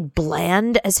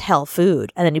 bland as hell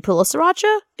food. And then you put a little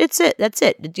sriracha, it's it. That's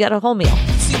it. You got a whole meal.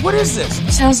 What is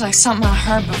this? Sounds like something I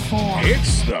heard before.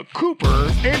 It's the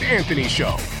Cooper and Anthony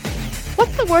Show.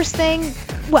 What's the worst thing?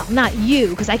 Well, not you,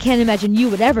 because I can't imagine you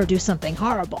would ever do something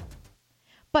horrible.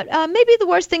 But maybe the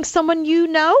worst thing someone you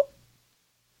know?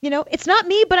 It's not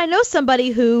me, but I know somebody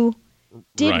who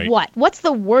did what? What's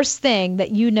the worst thing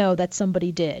that you know that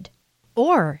somebody did?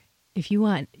 Or if you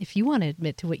want to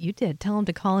admit to what you did, tell them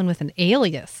to call in with an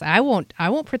alias. I won't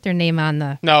put their name on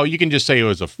the. No, you can just say it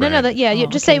was a friend. You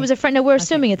just say it was a friend. No, we're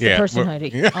assuming it's the person, Heidi.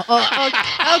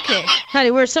 Okay,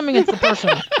 Heidi, we're assuming it's the person.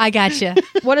 I gotcha.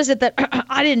 What is it that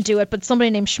I didn't do it, but somebody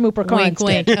named Schmooper Carnes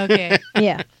wink. did? Okay.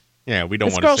 Yeah. Yeah, we don't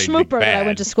this want girl to say Schmooper bad. that I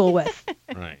went to school with.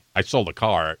 Right. I sold a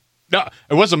car. No,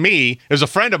 it wasn't me. It was a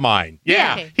friend of mine.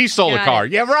 Yeah, Okay. he sold a Got car.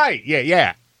 it. Yeah, right.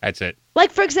 Yeah. That's it.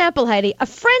 Like, for example, Heidi, a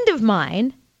friend of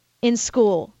mine in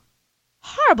school,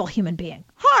 horrible human being,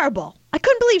 horrible. I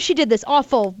couldn't believe she did this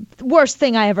awful, worst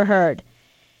thing I ever heard.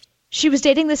 She was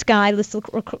dating this guy, this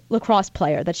lacrosse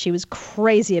player that she was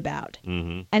crazy about.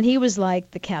 Mm-hmm. And he was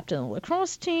like the captain of the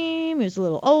lacrosse team. He was a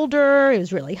little older. He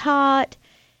was really hot.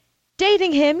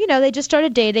 Dating him, they just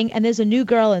started dating, and there's a new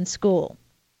girl in school.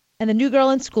 And the new girl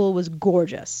in school was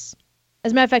gorgeous.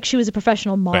 As a matter of fact, she was a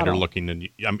professional model. Better looking than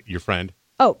your friend.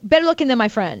 Oh, better looking than my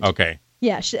friend. Okay.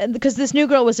 Yeah, because this new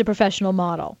girl was a professional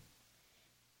model.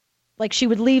 Like, she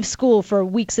would leave school for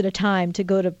weeks at a time to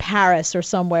go to Paris or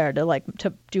somewhere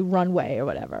to do runway or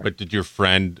whatever. But did your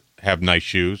friend have nice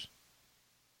shoes?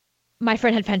 My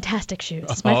friend had fantastic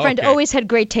shoes. My friend always had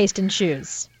great taste in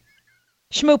shoes.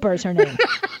 Schmooper is her name.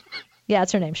 Yeah,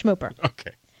 it's her name, Schmooper.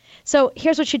 Okay. So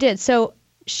here's what she did. So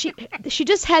she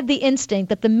just had the instinct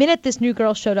that the minute this new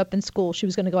girl showed up in school, she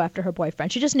was going to go after her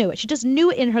boyfriend. She just knew it. She just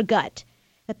knew it in her gut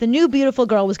that the new beautiful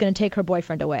girl was going to take her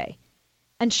boyfriend away.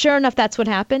 And sure enough, that's what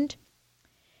happened.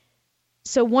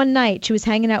 So one night, she was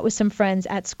hanging out with some friends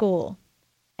at school,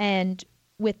 and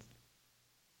with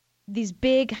these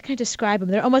big, how can I describe them?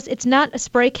 They're almost, it's not a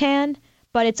spray can,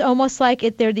 but it's almost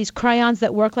like they're these crayons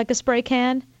that work like a spray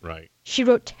can. Right. She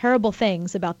wrote terrible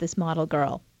things about this model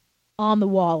girl on the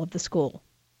wall of the school,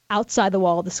 outside the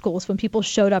wall of the school. So when people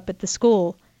showed up at the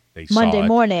school Monday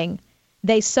morning,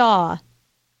 they saw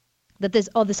that there's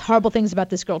all these horrible things about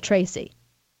this girl, Tracy.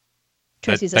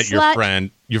 Tracy's a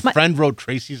slut. Your friend wrote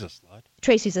Tracy's a slut?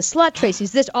 Tracy's a slut.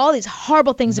 Tracy's this. All these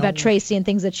horrible things about Tracy and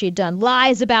things that she had done.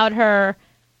 Lies about her.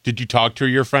 Did you talk to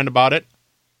your friend about it?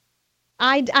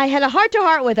 I had a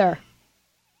heart-to-heart with her.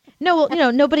 No,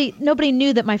 well, nobody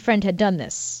knew that my friend had done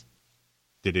this.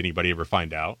 Did anybody ever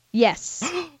find out? Yes.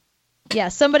 Yeah,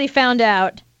 somebody found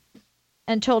out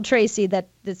and told Tracy that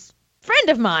this friend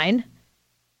of mine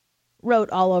wrote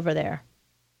all over there.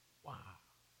 Wow.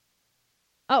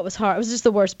 Oh, it was hard. It was just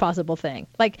the worst possible thing.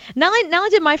 Like, not only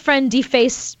did my friend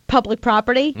deface public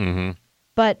property,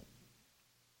 but,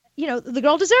 the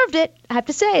girl deserved it. I have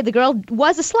to say, the girl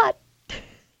was a slut.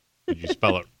 Did you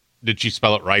spell it? Did she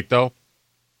spell it right, though?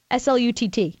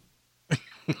 S-L-U-T-T.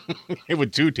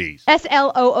 With 2 T's.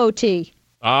 S-L-O-O-T.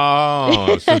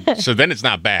 Oh, so then it's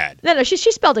not bad. No, she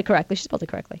spelled it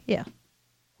correctly. Yeah.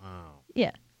 Wow.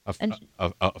 Yeah.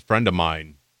 A friend of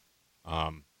mine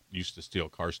used to steal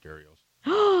car stereos.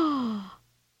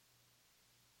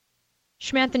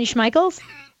 Schmanthony Schmeichels?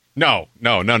 No,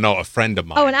 a friend of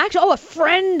mine. Oh, a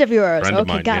friend of yours. Friend of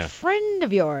mine, a friend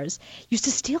of yours used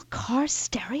to steal car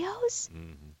stereos?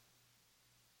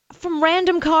 From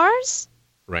random cars?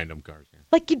 Random cars, yeah.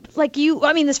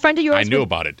 This friend of yours. I knew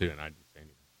about it, too, and I didn't say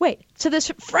anything. Wait, so this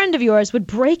friend of yours would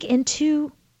break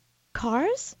into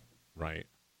cars? Right.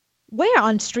 Where?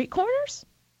 On street corners?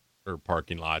 Or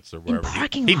parking lots or wherever.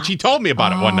 Lots? He told me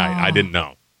about it one night. I didn't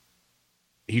know.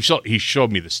 He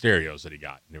showed me the stereos that he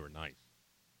got, and they were nice.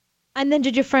 And then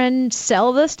did your friend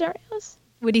sell the stereos?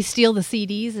 Would he steal the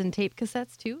CDs and tape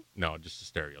cassettes, too? No, just the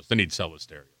stereos. Then he'd sell the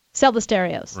stereos. Sell the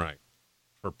stereos? Right.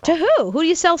 To who? Who do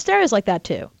you sell stereos like that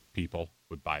to? People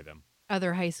would buy them.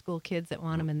 Other high school kids that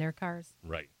want them in their cars.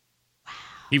 Right. Wow.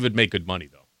 He would make good money,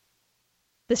 though.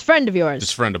 This friend of yours?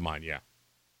 This friend of mine, yeah.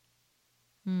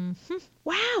 Mm-hmm.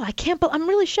 Wow, I'm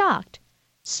really shocked.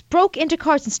 Broke into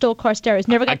cars and stole car stereos.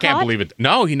 Never got caught? I can't believe it.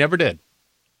 No, he never did.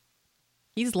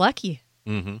 He's lucky.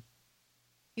 Mm-hmm.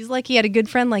 He's like he had a good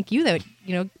friend like you that,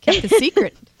 kept the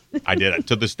secret. I did.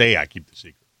 To this day, I keep the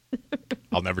secret.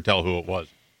 I'll never tell who it was.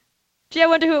 Gee, I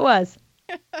wonder who it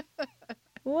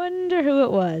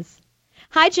was.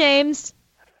 Hi, James.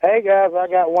 Hey, guys. I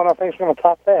got one I think's going to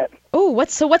top that. Oh,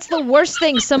 what's the worst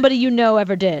thing somebody you know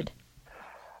ever did?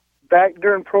 Back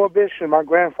during Prohibition, my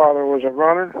grandfather was a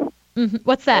runner. Mm-hmm.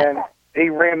 What's that? And he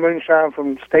ran moonshine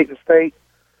from state to state,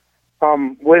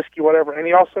 whiskey, whatever, and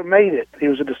he also made it. He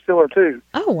was a distiller, too.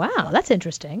 Oh, wow. That's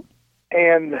interesting.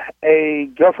 And a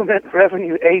government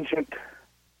revenue agent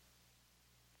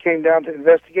came down to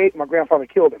investigate. My grandfather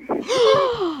killed him.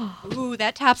 Ooh,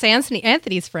 that tops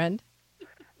Anthony's friend.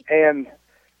 And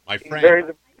my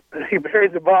friend. He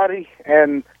buried the body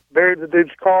and buried the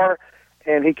dude's car,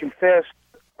 and he confessed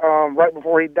right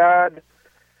before he died.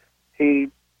 He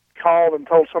called and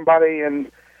told somebody,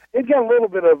 and it got a little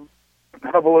bit of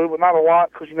hullabaloo, but not a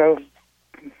lot, because,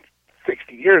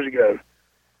 60 years ago.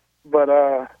 But,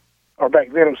 or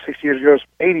back then it was 60 years ago, it's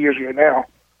 80 years ago now.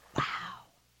 Wow.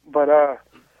 But,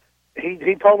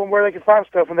 he told them where they could find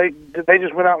stuff, and they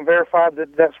just went out and verified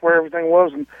that that's where everything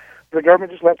was, and the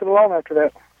government just left it alone after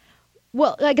that.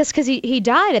 Well, I guess because he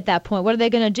died at that point. What are they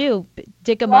going to do?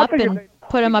 Dig him up and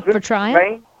put him up for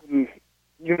trial? And,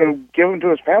 give him to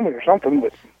his family or something.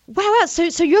 But wow.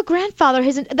 So your grandfather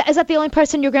is that the only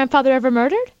person your grandfather ever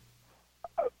murdered?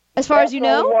 As far as you know?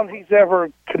 That's the only one he's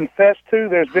ever confessed to.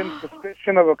 There's been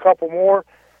suspicion of a couple more,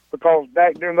 because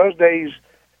back during those days,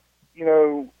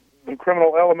 the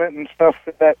criminal element and stuff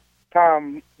at that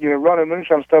time, running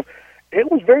moonshine stuff, it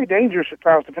was very dangerous at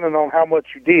times, depending on how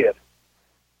much you did.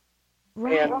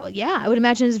 Right. And, well, yeah, I would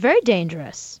imagine it's very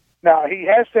dangerous. Now, he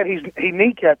has said he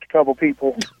kneecapped a couple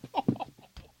people.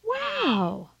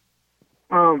 Wow.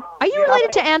 Are you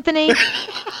related to Anthony?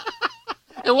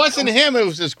 It wasn't him. It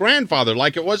was his grandfather.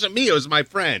 Like, it wasn't me. It was my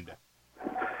friend.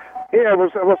 Yeah,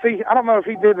 well, see, I don't know if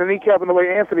he did the kneecapping the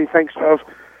way Anthony thinks of.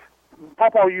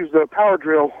 Papa used a power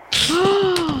drill.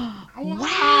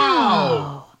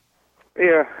 Wow.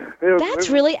 Yeah. That's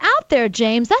really out there,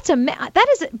 James. That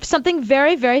is something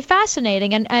very, very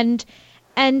fascinating and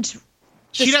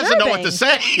she doesn't know what to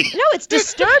say. No, it's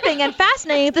disturbing and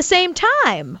fascinating at the same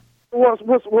time.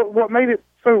 What made it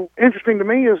so interesting to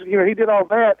me is, he did all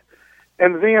that,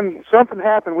 and then something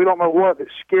happened, we don't know what, that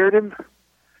scared him.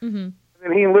 Mm-hmm. And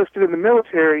then he enlisted in the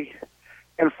military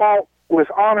and fought with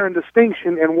honor and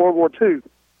distinction in World War II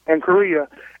and Korea,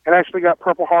 and actually got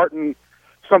Purple Heart and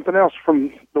something else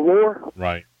from the war.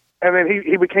 Right. And then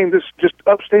he became this just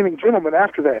upstanding gentleman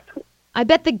after that. I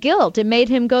bet the guilt, it made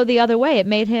him go the other way. It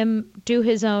made him do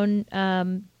his own,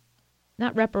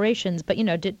 not reparations, but,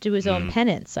 do his own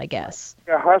penance, I guess.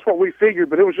 Yeah, that's what we figured,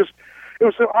 but it was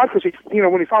so odd because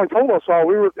when he finally told us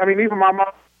all, even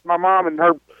my mom and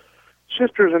her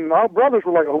sisters and our brothers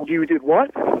were like, "Oh, you did what?"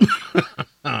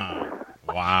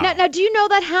 Wow. Now, do you know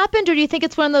that happened, or do you think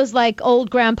it's one of those, old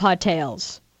grandpa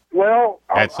tales? Well,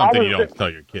 that's something you don't tell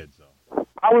your kids, though.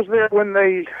 I was there when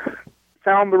they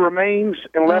found the remains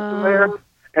and left them there,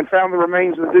 and found the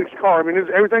remains of the Duke's car. I mean,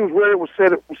 everything was where it was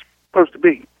said it was supposed to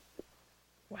be.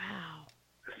 Wow.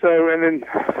 So, and then,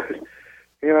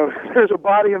 there's a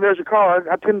body and there's a car.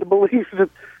 I tend to believe that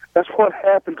that's what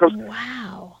happened because it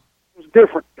was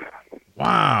different.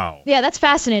 Wow. Yeah, that's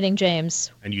fascinating,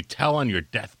 James. And you tell on your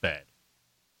deathbed.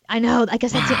 I know. I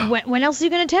guess that's it. When else are you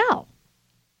going to tell?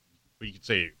 Well, you could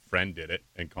say a friend did it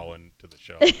and call in to the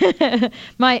show.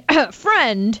 My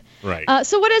friend. Right.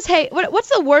 So what's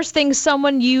the worst thing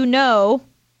someone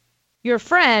your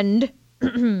friend,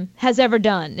 has ever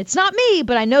done? It's not me,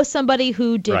 but I know somebody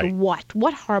who did what?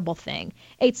 What horrible thing?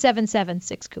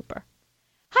 877-6-Cooper.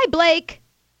 Hi, Blake.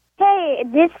 Hey,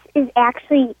 this is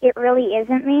actually, it really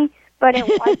isn't me, but it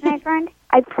was my friend.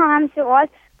 I promise it was,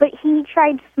 but he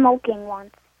tried smoking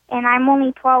once, and I'm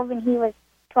only 12 and he was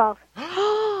 12.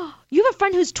 You have a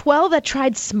friend who's 12 that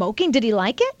tried smoking? Did he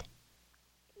like it?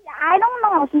 I don't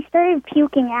know. He started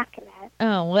puking after that.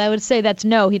 Oh, well, I would say that's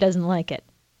no, he doesn't like it.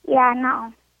 Yeah,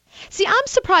 no. See, I'm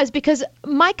surprised because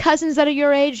my cousins that are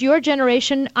your age, your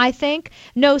generation, I think,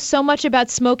 know so much about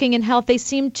smoking and health. They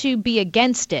seem to be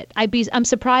against it. I'm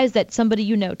surprised that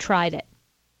somebody tried it.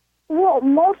 Well,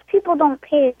 most people don't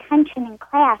pay attention in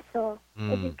class, so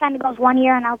it just kind of goes one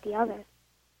ear and out the other.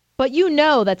 But you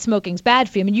know that smoking's bad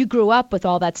for you. I mean, you grew up with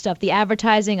all that stuff, the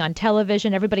advertising on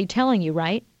television, everybody telling you,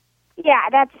 right? Yeah,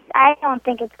 I don't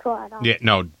think it's cool at all. Yeah,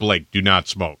 no, Blake, do not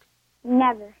smoke.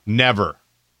 Never. Never.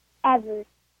 Ever.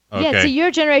 Okay. Yeah, see,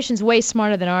 your generation's way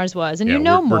smarter than ours was, and Yeah, you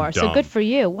know we're more, so dumb. good for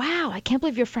you. Wow, I can't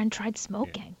believe your friend tried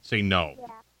smoking. Yeah. Say no. Yeah.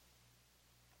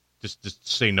 Just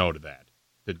say no to that.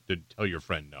 To tell your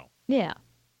friend no. Yeah.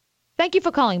 Thank you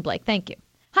for calling, Blake. Thank you.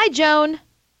 Hi, Joan.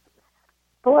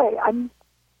 Boy,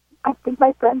 I think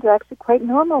my friends are actually quite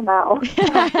normal now.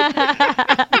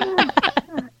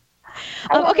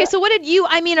 Okay, so what did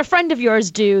a friend of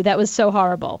yours do that was so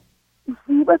horrible?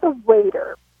 He was a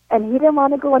waiter, and he didn't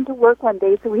want to go into work one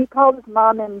day, so he called his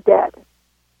mom in dead.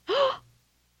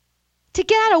 To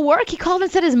get out of work, he called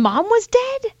and said his mom was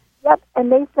dead? Yep,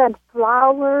 and they sent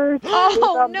flowers.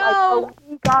 Oh, no. Like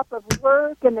a week off of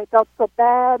work, and they felt so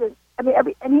bad. And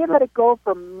and he let it go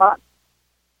for months.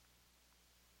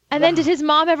 And then did his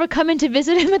mom ever come in to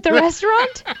visit him at the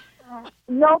restaurant?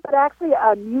 No, but actually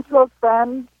a mutual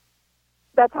friend,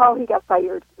 that's how he got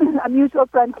fired. A mutual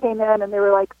friend came in, and they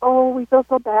were like, "Oh, we feel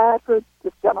so bad for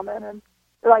this gentleman." And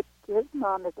they're like, "His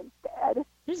mom isn't dead."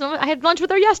 I had lunch with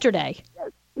her yesterday.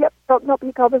 Yes. Yep. So, nope,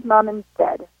 he called his mom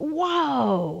instead.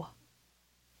 Whoa.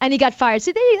 And he got fired.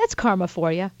 See, that's karma for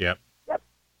you. Yep.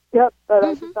 Yep. But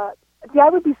I just thought, I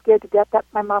would be scared to death that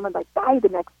my mom would die the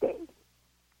next day.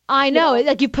 I know. Yeah.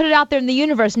 Like you put it out there in the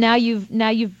universe. Now you've.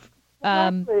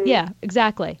 Exactly. Yeah.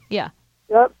 Exactly. Yeah.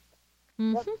 Yep.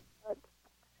 Mm-hmm. Yep.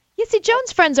 You see,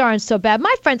 Joan's friends aren't so bad.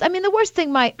 My friends. The worst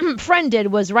thing my friend did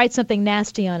was write something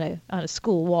nasty on a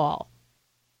school wall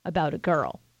about a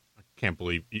girl. I can't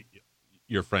believe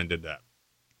your friend did that.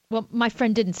 Well, my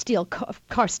friend didn't steal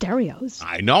car stereos.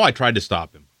 I know. I tried to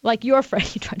stop him. Like your friend,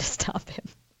 you tried to stop him.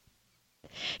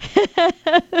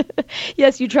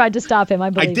 Yes, you tried to stop him, I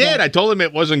believe. I did. That. I told him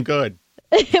it wasn't good.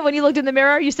 When you looked in the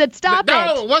mirror, you said, stop it.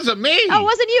 No, it wasn't me. Oh, it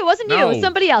wasn't you. It wasn't you. It was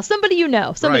somebody else. Somebody you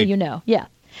know. Somebody Right. you know. Yeah.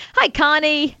 Hi,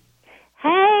 Connie.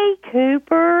 Hey,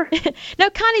 Cooper. Now,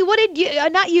 Connie, what did you,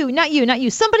 not you,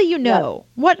 somebody you know.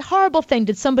 Yeah. What horrible thing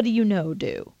did somebody you know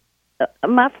do?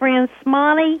 My friend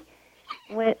Smonty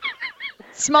went...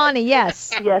 Smonty,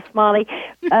 yes. Yes, Smonty.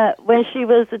 When she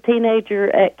was a teenager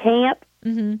at camp,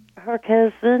 her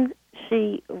cousin,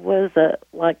 she was a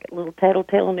little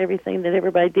tattletale on everything that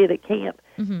everybody did at camp.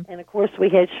 And, of course, we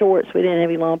had shorts. We didn't have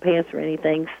any long pants or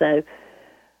anything. So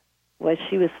when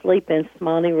she was sleeping,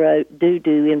 Smonty wrote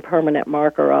doo-doo in permanent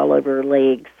marker all over her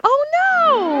legs. Oh,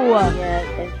 no! Yeah,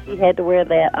 and she had to wear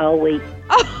that all week.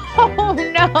 Oh,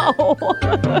 no!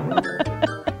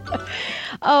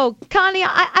 Oh, Connie,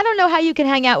 I don't know how you can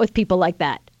hang out with people like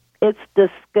that. It's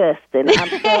disgusting.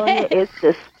 I'm telling you, it's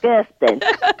disgusting.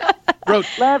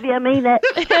 Love you, I mean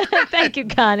it. Thank you,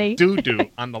 Connie. Doo-doo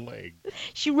on the leg.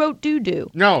 She wrote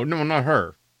doo-doo. No, not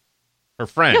her. Her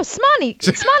friend. No, Smani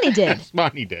did.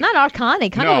 Smani did. Not our Connie.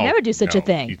 Connie would never do such a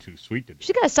thing. She's too sweet to do.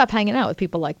 She's got to stop hanging out with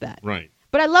people like that. Right.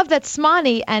 But I love that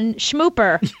Smani and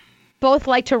Schmooper both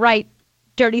like to write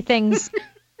dirty things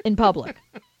in public.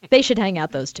 They should hang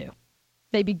out, those two.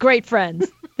 They'd be great friends.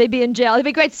 They'd be in jail. They'd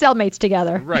be great cellmates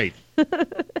together. Right.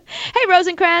 Hey,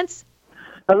 Rosencrantz.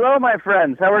 Hello, my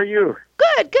friends. How are you?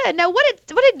 Good. Now, what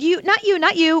did you, not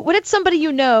you, what did somebody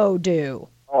you know do?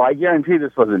 Oh, I guarantee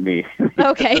this wasn't me.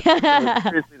 Okay. I was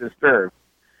seriously disturbed.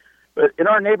 But in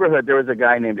our neighborhood, there was a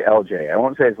guy named LJ. I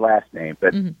won't say his last name,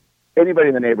 but anybody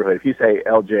in the neighborhood, if you say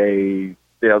LJ,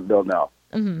 they'll know.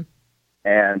 Mm-hmm.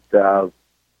 And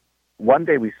one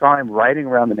day we saw him riding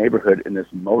around the neighborhood in this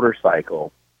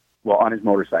motorcycle, on his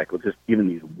motorcycle, just giving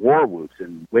these war whoops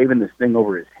and waving this thing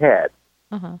over his head.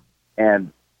 Uh-huh.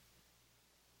 And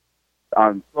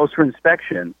on closer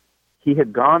inspection, he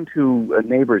had gone to a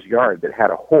neighbor's yard that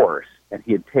had a horse, and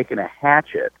he had taken a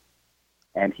hatchet,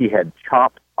 and he had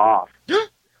chopped off the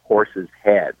horse's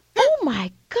head. Oh,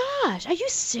 my gosh. Are you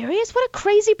serious? What a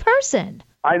crazy person.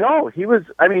 I know.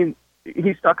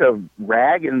 He stuck a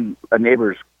rag in a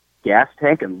neighbor's gas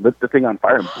tank and lit the thing on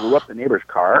fire and blew up the neighbor's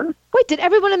car. Wait, did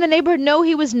everyone in the neighborhood know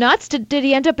he was nuts? Did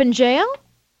he end up in jail?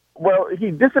 Well,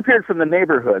 he disappeared from the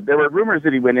neighborhood. There were rumors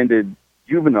that he went into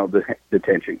juvenile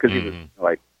detention because he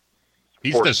was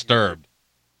He's disturbed.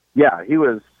 Yeah, he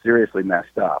was seriously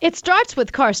messed up. It starts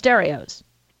with car stereos.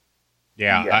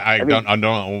 Yeah, I don't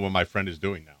know what my friend is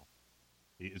doing now.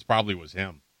 It probably was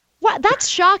him. Wow, that's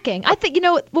shocking. I think,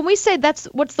 when we say that's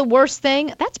what's the worst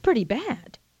thing, that's pretty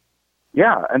bad.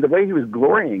 Yeah, and the way he was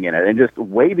glorying in it and just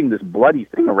waving this bloody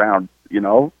thing around,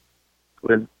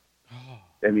 was,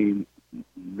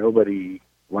 nobody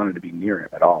wanted to be near him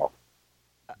at all.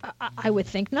 I would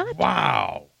think not.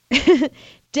 Wow.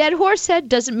 Dead horse head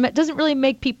doesn't really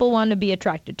make people want to be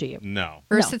attracted to you. No.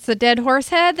 First it's the dead horse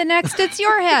head, the next it's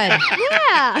your head.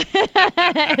 Yeah.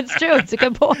 It's true. It's a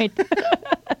good point.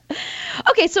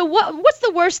 Okay, so what's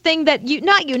the worst thing that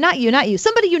not you,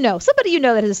 somebody you know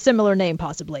that has a similar name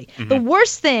possibly. Mm-hmm. The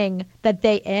worst thing that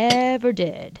they ever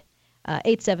did.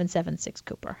 8776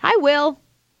 Cooper. Hi, Will.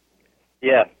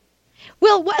 Yeah.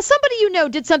 Will, somebody you know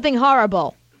did something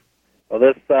horrible. Well,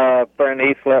 this friend,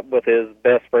 he slept with his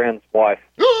best friend's wife.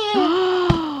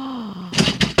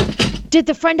 Did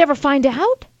the friend ever find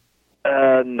out?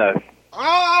 No.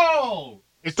 Oh!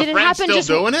 Is the friend still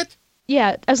doing it?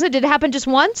 Yeah. I was saying, did it happen just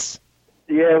once?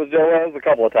 Yeah, it was a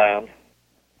couple of times.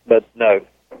 But no.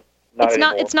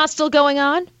 It's not still going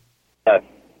on? No.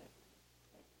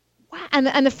 Wow.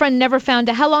 And the friend never found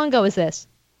out. How long ago was this?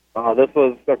 This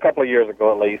was a couple of years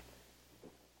ago at least.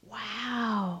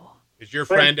 Wow. Is your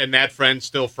friend and that friend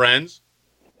still friends?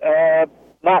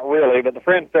 Not really, but the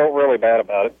friend felt really bad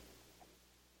about it.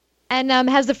 And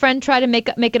has the friend tried to make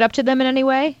it up to them in any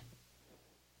way?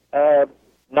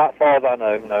 Not far as I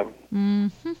know, no.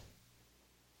 Mm-hmm.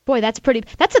 Boy,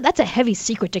 that's a heavy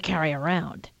secret to carry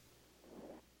around.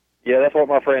 Yeah, that's what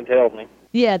my friend tells me.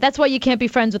 Yeah, that's why you can't be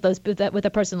friends with with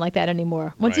a person like that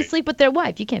anymore. Once you sleep with their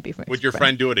wife, you can't be friends. Would your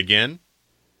friend do it again?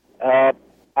 I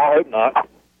hope not.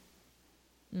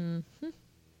 Mm-hmm.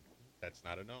 That's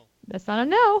not a no. That's not a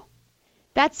no.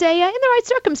 That's in the right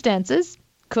circumstances,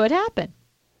 could happen.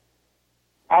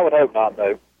 I would hope not,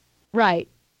 though. Right.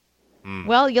 Mm.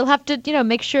 Well, you'll have to,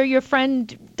 make sure your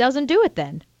friend doesn't do it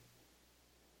then.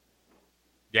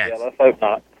 Yes. Yeah, let's hope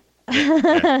not.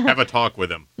 Yeah, have a talk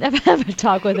with him. Have a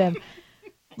talk with him.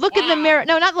 Look in the mirror.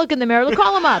 No, not look in the mirror.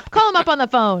 Call him up. Call him up on the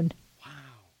phone.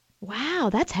 Wow,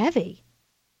 that's heavy.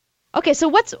 Okay, so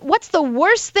what's the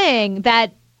worst thing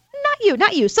that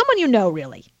not you, someone you know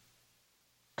really?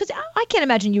 Because I can't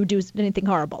imagine you would do anything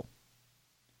horrible.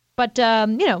 But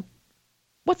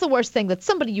what's the worst thing that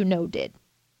somebody you know did?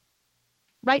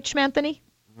 Right, Schmanthony?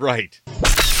 Right.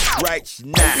 Right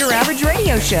now. Your average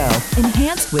radio show,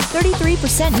 enhanced with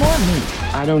 33% more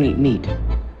meat. I don't eat meat.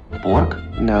 Pork?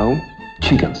 No.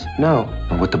 Chickens? No.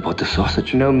 And what about the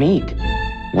sausage? No meat.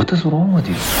 What is wrong with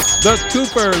you? The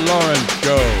Cooper Lawrence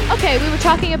Show. Okay, we were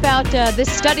talking about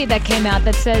this study that came out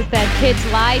that says that kids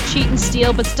lie, cheat, and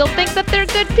steal, but still think that they're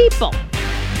good people.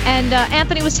 And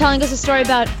Anthony was telling us a story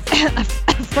about a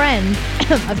friend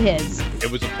of his.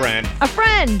 It was a friend. A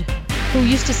friend who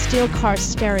used to steal car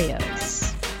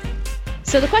stereos.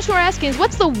 So the question we're asking is,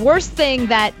 what's the worst thing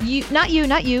that not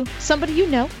you, somebody you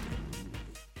know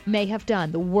may have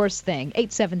done? The worst thing.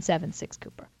 8776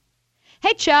 Cooper.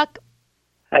 Hey, Chuck.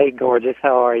 Hey, gorgeous.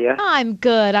 How are you? I'm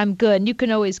good. And you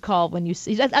can always call when you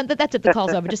see. That's it. The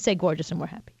call's over. Just say gorgeous, and we're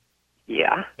happy.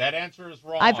 Yeah. That answer is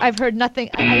wrong. I've heard nothing.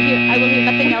 I will hear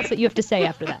nothing else that you have to say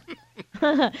after that.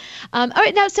 All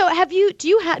right. Now, so do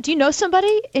you know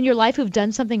somebody in your life who've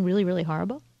done something really, really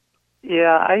horrible?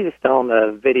 Yeah, I used to own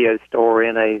a video store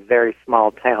in a very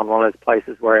small town, one of those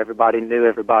places where everybody knew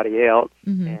everybody else.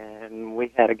 Mm-hmm. And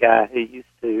we had a guy who used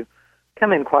to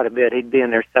come in quite a bit. He'd be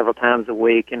in there several times a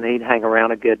week, and he'd hang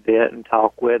around a good bit and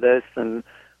talk with us. And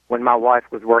when my wife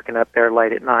was working up there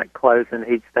late at night closing,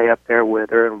 he'd stay up there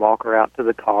with her and walk her out to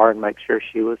the car and make sure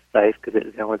she was safe because it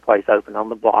was the only place open on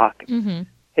the block. Mm-hmm.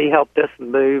 He helped us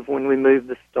move when we moved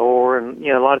the store, and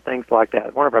a lot of things like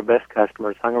that. One of our best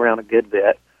customers, hung around a good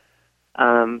bit.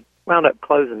 Wound up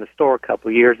closing the store a couple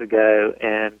of years ago,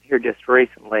 and here just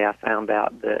recently I found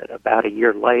out that about a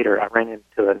year later I ran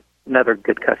into another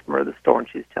good customer of the store, and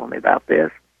she was telling me about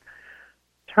this.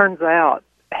 Turns out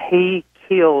he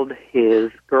killed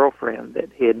his girlfriend that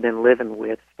he had been living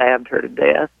with, stabbed her to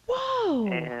death. Whoa!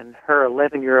 And her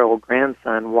 11-year-old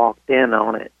grandson walked in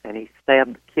on it, and he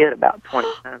stabbed the kid about 20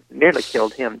 times. Nearly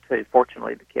killed him, too.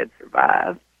 Fortunately, the kid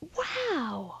survived.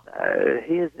 Wow! So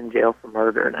he is in jail for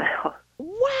murder now.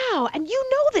 Wow! And you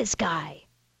know this guy?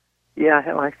 Yeah,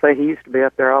 like I say, he used to be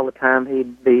up there all the time.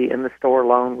 He'd be in the store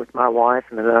alone with my wife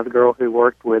and another girl who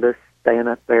worked with us, staying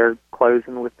up there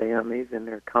closing with them. He's in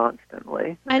there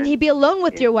constantly. And he'd be alone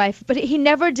with your wife, but he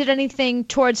never did anything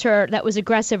towards her that was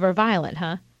aggressive or violent,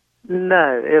 huh?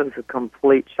 No, it was a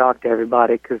complete shock to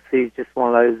everybody because he's just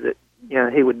one of those that,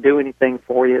 he would do anything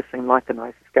for you. Seemed like the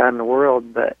nicest guy in the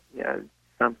world, but,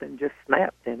 something just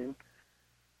snapped in him.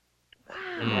 Wow.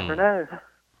 You never know.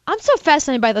 I'm so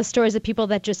fascinated by those stories of people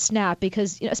that just snap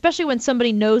because, especially when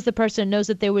somebody knows the person, knows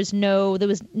that there was no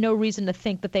reason to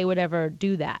think that they would ever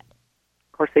do that.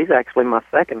 Of course, he's actually my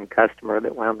second customer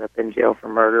that wound up in jail for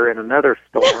murder in another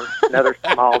store, another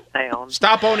small town.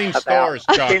 Stop owning stores,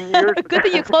 Chuck. 10 years ago. Good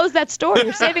that you closed that store.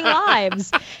 You're saving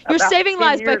lives. You're About saving 10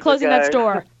 lives by years closing ago, that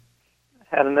store.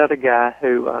 Had another guy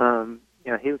who,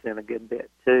 he was in a good bit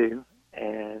too,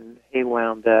 and he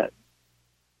wound up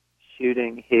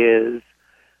shooting his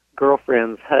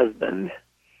girlfriend's husband.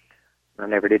 I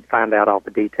never did find out all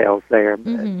the details there,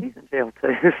 but he's in jail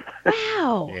too.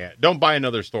 Wow. Yeah, don't buy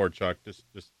another store, Chuck. Just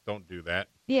don't do that.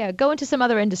 Yeah, go into some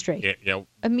other industry. Yeah.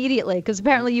 Immediately, because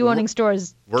apparently you owning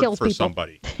stores kills for people.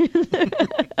 somebody.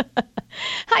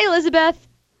 Hi, Elizabeth.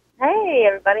 Hey,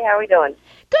 everybody. How are we doing?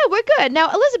 Good, we're good. Now,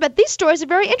 Elizabeth, these stories are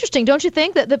very interesting, don't you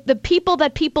think? That the people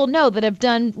that people know that have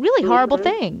done really horrible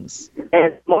things.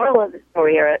 And the moral of the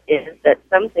story is that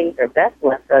some things are best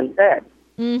left unsaid.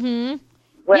 Mm-hmm.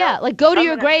 Well, yeah, like go to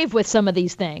your grave with some of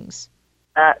these things.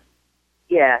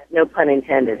 Yeah, no pun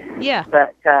intended. Yeah.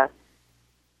 But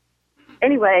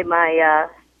anyway, my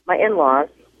in-laws,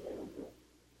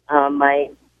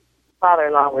 my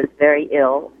father-in-law was very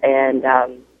ill and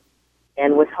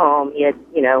was home. He had,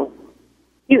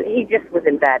 he just was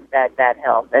in bad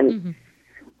health. And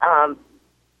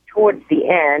towards the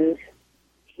end,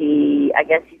 I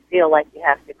guess you feel like you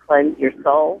have to cleanse your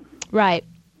soul. Right.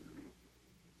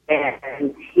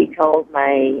 And he told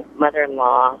my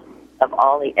mother-in-law of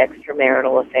all the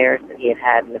extramarital affairs that he had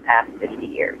had in the past 50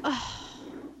 years.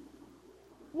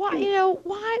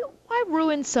 Why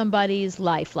ruin somebody's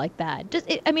life like that?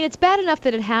 It's bad enough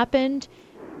that it happened.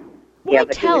 Why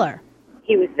tell her?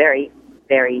 He was very,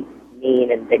 very mean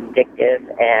and vindictive,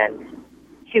 and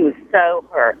she was so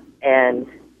hurt. And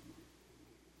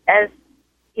as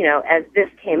this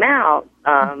came out,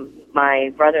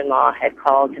 my brother-in-law had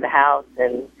called to the house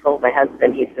and told my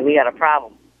husband, he said, "We got a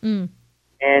problem." Mm.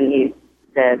 And he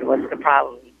said, "What's the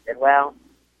problem?" He said, "Well,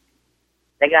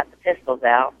 they got the pistols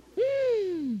out."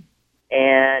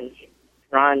 And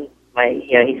Ron,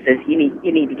 he says, you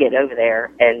need to get over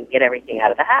there and get everything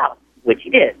out of the house, which he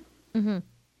did. Mm-hmm.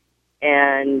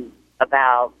 And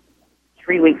about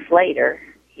 3 weeks later,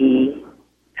 he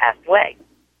passed away.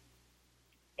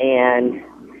 And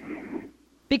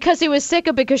because he was sick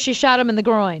or because she shot him in the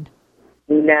groin?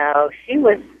 No, she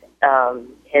was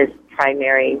his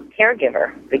primary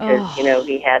caregiver because,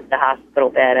 he had the hospital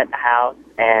bed at the house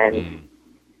and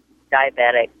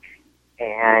diabetic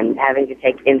and having to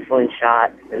take insulin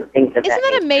shots and things of that nature. Isn't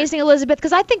that amazing, Elizabeth?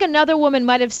 Because I think another woman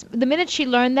might have, the minute she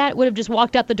learned that, would have just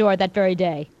walked out the door that very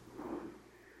day.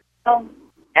 Well,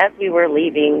 as we were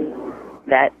leaving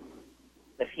the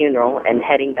funeral and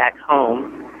heading back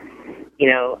home,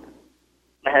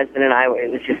 my husband and I it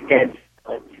was just dead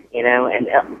silence, and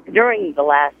during the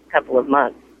last couple of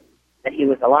months that he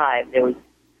was alive, there was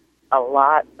a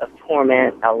lot of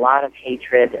torment, a lot of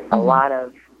hatred, a lot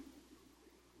of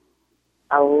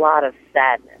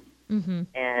sadness. Mm-hmm.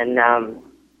 And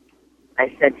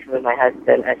I said to my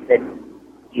husband, I said,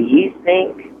 do you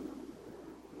think?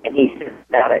 And he said,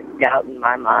 without a doubt in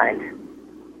my mind.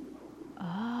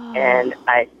 Oh. And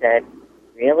I said,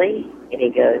 really? And he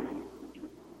goes,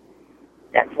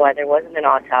 that's why there wasn't an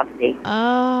autopsy.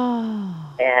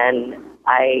 Oh. And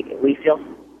we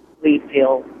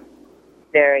feel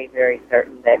very, very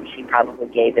certain that she probably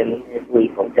gave him his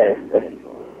lethal dose of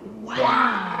insulin.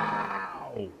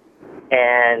 Wow.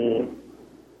 And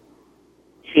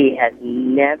she has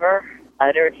never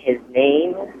uttered his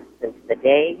name since the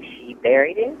day she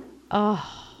buried him. Oh.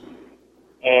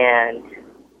 And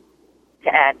to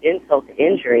add insult to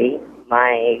injury,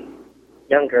 my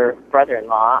younger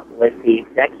brother-in-law was the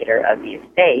executor of the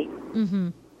estate, Mm-hmm.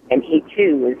 and he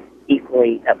too was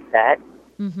equally upset,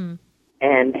 Mm-hmm.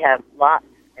 and have lots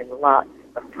and lots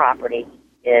of property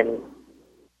in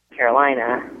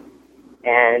Carolina.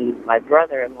 And my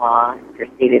brother-in-law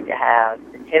proceeded to have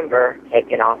the timber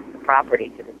taken off the property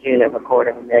to the tune of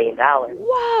 $250,000.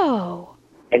 Whoa.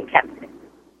 And kept it.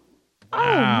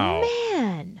 Wow. Oh,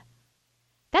 man.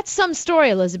 That's some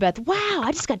story, Elizabeth. Wow,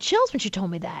 I just got chills when she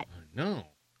told me that. No.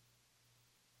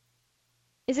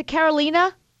 Is it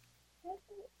Carolina?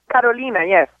 Carolina,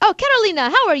 yes. Oh, Carolina,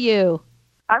 how are you?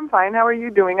 I'm fine. How are you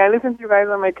doing? I listen to you guys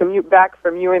on my commute back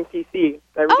from UNCC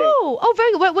every day. Oh,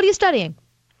 very good. What are you studying?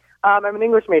 I'm an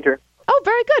English major. Oh,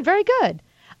 very good, very good.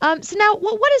 So now,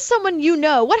 what is someone you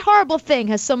know? What horrible thing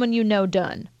has someone you know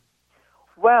done?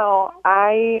 Well,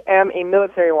 I am a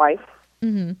military wife.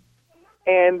 Mm-hmm.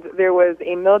 And there was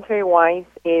a military wife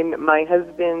in my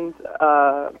husband's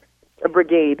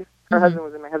brigade. Her husband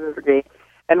was in my husband's brigade.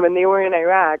 And when they were in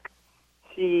Iraq,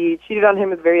 she cheated on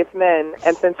him with various men.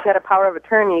 And since she had a power of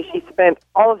attorney, she spent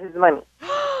all of his money.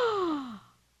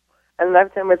 And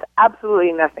left him with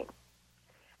absolutely nothing.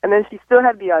 And then she still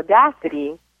had the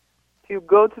audacity to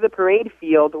go to the parade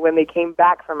field when they came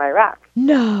back from Iraq.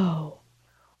 No.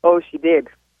 Oh, she did.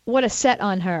 What a set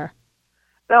on her.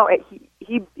 No,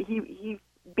 he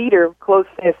beat her close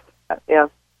fist. Yeah.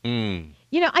 Mm.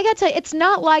 You know, I got to tell you, it's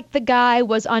not like the guy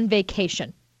was on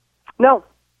vacation. No.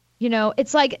 You know,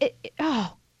 it's like,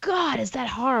 oh, God, is that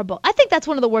horrible. I think that's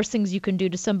one of the worst things you can do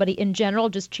to somebody in general,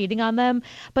 just cheating on them.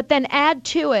 But then add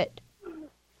to it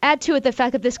the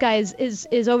fact that this guy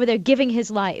is over there giving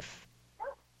his life.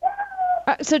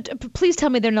 Please tell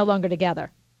me they're no longer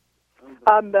together.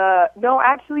 No,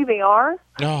 actually they are.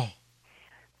 No.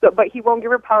 So, but he won't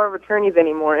give her power of attorneys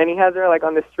anymore, and he has her like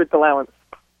on this strict allowance.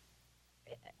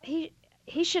 He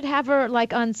should have her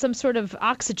like on some sort of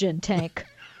oxygen tank.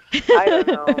 I don't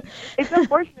know. It's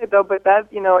unfortunate though, but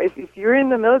that's, you know, if you're in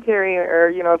the military or,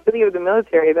 you know, affiliated with the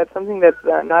military, that's something that's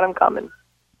not uncommon.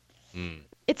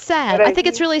 It's sad. I think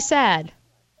it's really sad.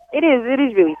 It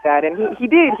is really sad, and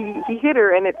he hit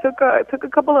her, and it took a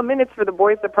couple of minutes for the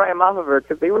boys to pry him off of her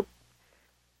because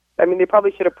they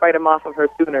probably should have pried him off of her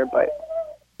sooner,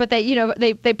 but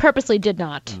they purposely did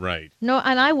not. Right. No,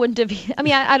 and I wouldn't have. I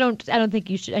mean, I don't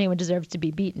think anyone deserves to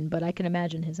be beaten, but I can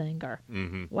imagine his anger.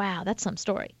 Mm-hmm. Wow, that's some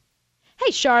story.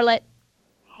 Hey, Charlotte.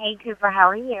 Hey, Cooper, how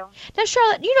are you? Now,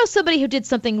 Charlotte, you know somebody who did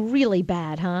something really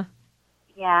bad, huh?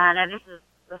 Yeah, no, this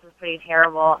is pretty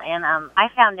terrible, and I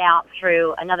found out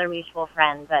through another mutual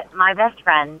friend that my best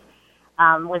friend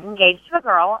was engaged to a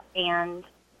girl, and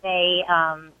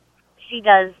she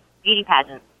does beauty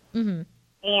pageants, Mm-hmm.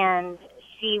 and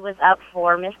she was up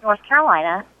for Miss North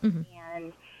Carolina, Mm-hmm.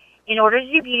 and in order to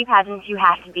do beauty pageants, you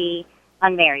have to be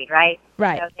unmarried, right?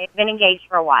 Right. So they've been engaged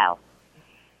for a while.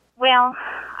 Well,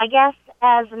 I guess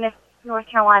as the Miss North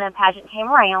Carolina pageant came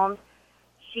around,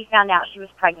 she found out she was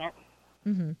pregnant,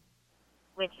 Mm-hmm.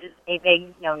 which is a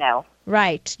big no-no.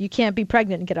 Right. You can't be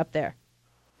pregnant and get up there.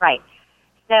 Right.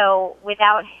 So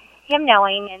without him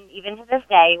knowing, and even to this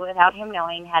day, without him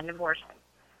knowing, had an abortion.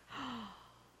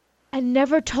 And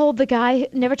never told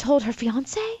her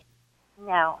fiance?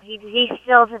 No, he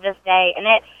still to this day, and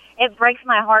it breaks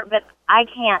my heart, but I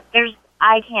can't.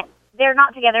 They're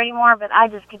not together anymore, but I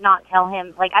just could not tell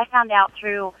him. Like, I found out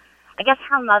through, I guess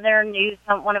her mother knew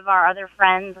one of our other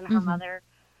friends, and her Mm-hmm. mother,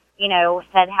 you know,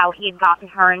 said how he had gotten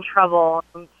her in trouble,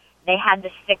 and they had to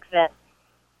fix it.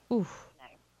 Oof.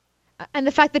 And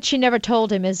the fact that she never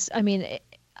told him is, I mean,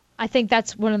 I think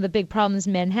that's one of the big problems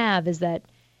men have is that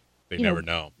They never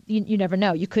know. You never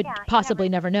know. You could possibly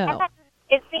never know.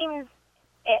 It seems,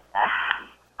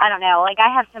 I don't know, like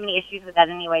I have so many issues with that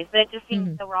anyways, but it just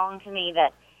seems so wrong to me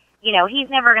that, you know, he's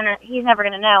never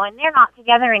gonna know, and they're not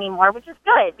together anymore, which is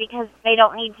good because they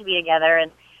don't need to be together,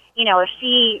 and, you know, if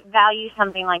she values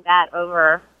something like that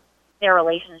over their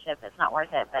relationship, it's not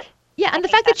worth it, but. Yeah, and the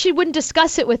fact that she wouldn't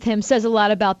discuss it with him says a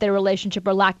lot about their relationship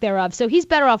or lack thereof, so he's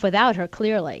better off without her,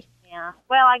 clearly. Yeah, Yeah.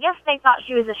 Well, I guess they thought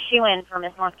she was a shoo-in for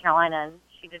Miss North Carolina, and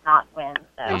she did not win.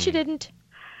 So. And she didn't.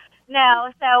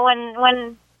 No. So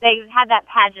when they had that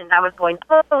pageant, I was going,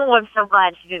 oh, I'm so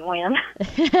glad she didn't win.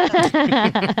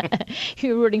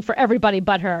 You were rooting for everybody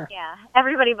but her. Yeah,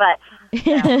 everybody but.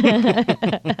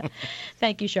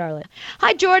 Thank you, Charlotte.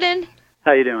 Hi, Jordan.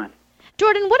 How you doing?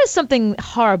 Jordan, what is something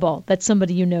horrible that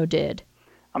somebody you know did?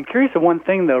 I'm curious of one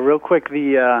thing, though, real quick.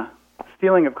 The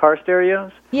stealing of car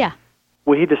stereos. Yeah.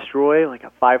 Would he destroy, like,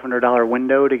 a $500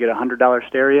 window to get a $100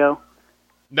 stereo?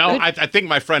 No, I think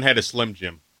my friend had a Slim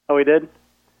Jim. Oh, he did?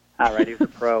 All right, he was a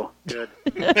pro. Good.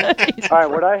 All right,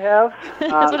 what I have...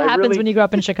 That's what happens when you grow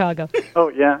up in Chicago. Oh,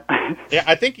 yeah. Yeah,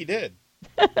 I think he did.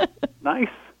 Nice.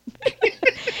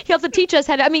 He'll have to teach us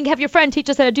how to... have your friend teach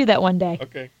us how to do that one day.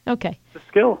 Okay. Okay. It's a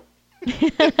skill.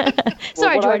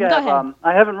 Sorry, well, Jordan, go ahead.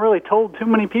 I haven't really told too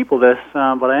many people this,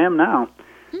 but I am now.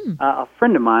 A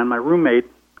friend of mine, my roommate,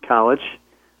 college,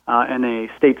 in a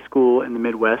state school in the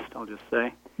Midwest, I'll just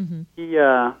say. He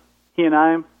and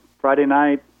I, Friday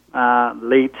night,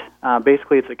 late,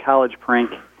 basically it's a college prank,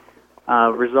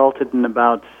 resulted in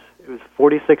about, it was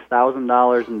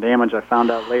 $46,000 in damage, I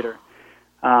found out later.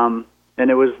 And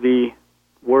it was the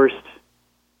worst,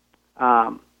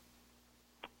 the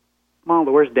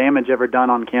worst damage ever done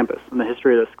on campus in the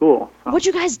history of the school. So. What'd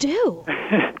you guys do?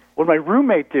 What did my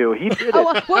roommate do? He did it.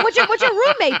 What'd your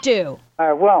roommate do?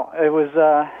 Well, it was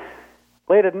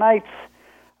late at night,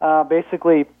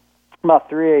 basically about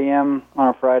 3 a.m. on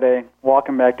a Friday,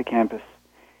 walking back to campus,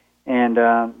 and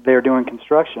they were doing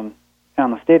construction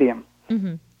on the stadium.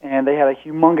 And they had a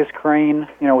humongous crane,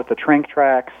 with the trank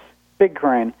tracks, big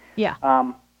crane. Yeah.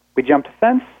 We jumped a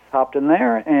fence, hopped in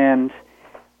there, and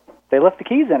they left the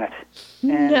keys in it.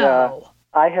 And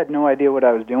I had no idea what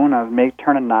I was doing. I was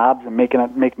turning knobs and making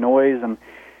it make noise. And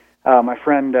my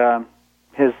friend,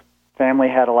 his family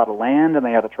had a lot of land, and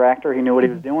they had a tractor. He knew what he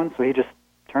was doing, so he just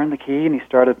turned the key, and he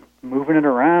started moving it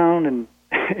around, and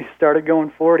he started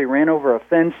going forward. He ran over a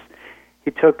fence.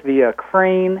 He took the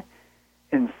crane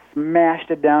and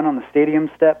smashed it down on the stadium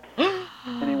steps,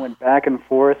 and he went back and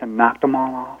forth and knocked them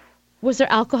all off. Was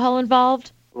there alcohol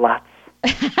involved? Lots.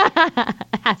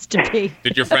 Has to be.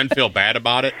 Did your friend feel bad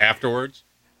about it afterwards?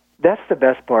 That's the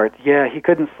best part. Yeah, he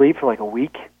couldn't sleep for like a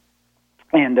week.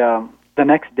 And the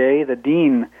next day, the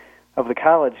dean of the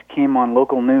college came on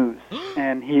local news,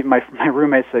 and my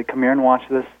roommate said, "Come here and watch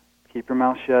this. Keep your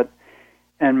mouth shut."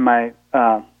 And my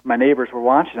neighbors were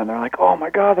watching, and they're like, "Oh my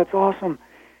God, that's awesome."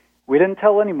 We didn't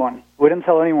tell anyone. We didn't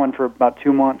tell anyone for about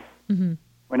 2 months. We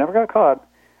never got caught.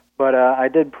 But I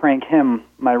did prank him,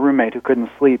 my roommate, who couldn't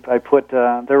sleep. I put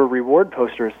there were reward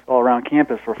posters all around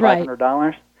campus for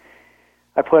 $500.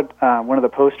 I put one of the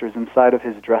posters inside of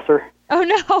his dresser. Oh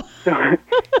no! So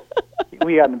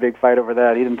we got in a big fight over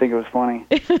that. He didn't think it was funny.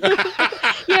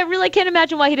 Yeah, I really can't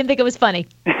imagine why he didn't think it was funny.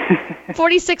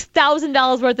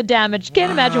 $46,000 worth of damage.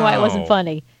 Can't imagine why it wasn't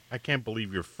funny. I can't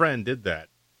believe your friend did that.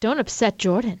 Don't upset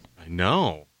Jordan. I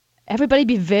know. Everybody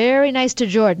be very nice to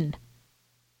Jordan.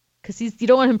 Because you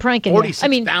don't want him pranking you. I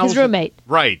mean, his roommate.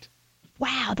 Right.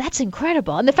 Wow, that's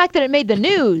incredible. And the fact that it made the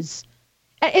news.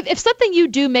 If something you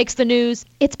do makes the news,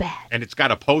 it's bad. And it's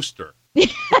got a poster.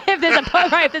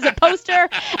 if there's a poster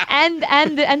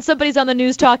and somebody's on the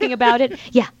news talking about it,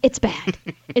 yeah, it's bad.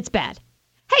 It's bad.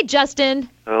 Hey, Justin.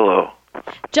 Hello.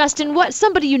 Justin,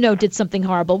 somebody you know did something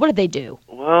horrible. What did they do?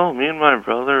 Well, me and my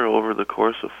brother, over the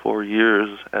course of 4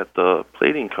 years at the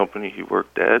plating company he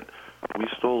worked at, we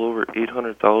stole over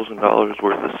 $800,000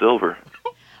 worth of silver.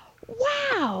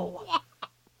 Wow.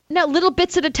 Now, little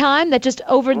bits at a time that just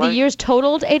over the years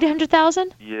totaled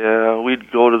 $800,000? Yeah,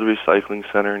 we'd go to the recycling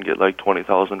center and get like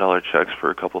 $20,000 checks for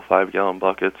a couple 5-gallon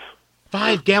buckets.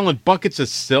 5-gallon buckets of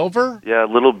silver? Yeah,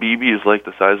 little BBs like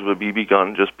the size of a BB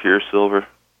gun, just pure silver.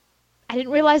 I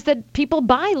didn't realize that people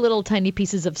buy little tiny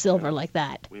pieces of silver like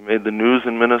that. We made the news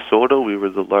in Minnesota. We were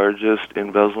the largest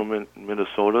embezzlement in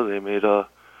Minnesota. They made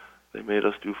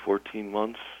us do 14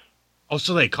 months. Oh,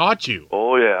 so they caught you?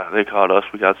 Oh, yeah, they caught us.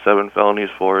 We got 7 felonies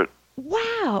for it.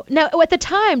 Wow. Now, at the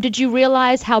time, did you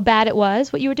realize how bad it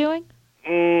was, what you were doing?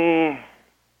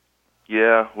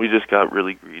 Yeah, we just got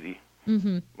really greedy.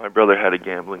 Mm-hmm. My brother had a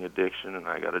gambling addiction, and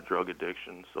I got a drug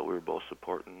addiction, so we were both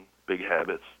supporting big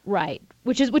habits. Right,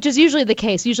 which is usually the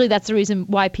case. Usually that's the reason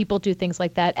why people do things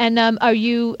like that. And have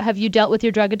you dealt with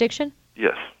your drug addiction?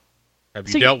 Yes. Have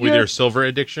you dealt with your silver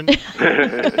addiction?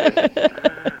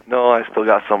 No, I still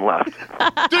got some left.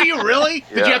 Do you really?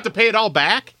 Yeah. Did you have to pay it all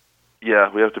back? Yeah,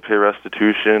 we have to pay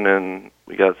restitution, and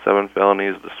we got 7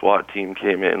 felonies. The SWAT team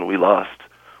came in. We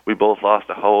both lost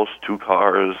a house, 2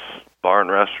 cars, bar and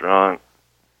restaurant.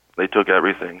 They took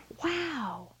everything.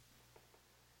 Wow.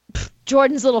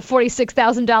 Jordan's little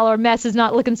 $46,000 mess is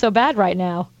not looking so bad right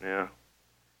now. Yeah.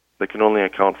 They can only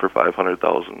account for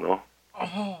 $500,000 though.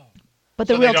 But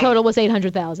the real total was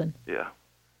 $800,000. Yeah.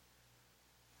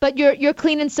 But you're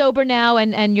clean and sober now,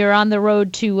 and you're on the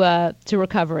road to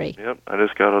recovery. Yep. I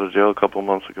just got out of jail a couple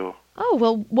months ago. Oh,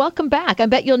 well, welcome back. I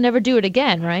bet you'll never do it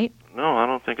again, right? No, I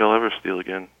don't think I'll ever steal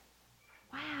again.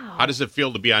 How does it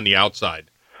feel to be on the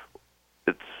outside?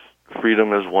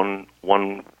 Freedom is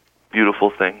one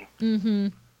beautiful thing. Mm-hmm.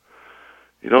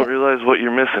 You don't realize what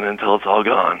you're missing until it's all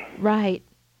gone. Right.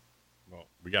 Well,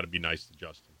 we got to be nice to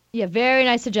Justin. Yeah, very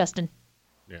nice to Justin.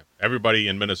 Yeah, everybody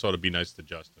in Minnesota be nice to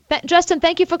Justin. Justin,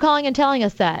 thank you for calling and telling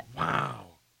us that. Wow.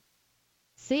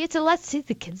 See, see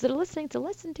the kids that are listening to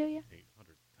listen to you.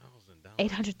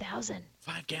 $800,000.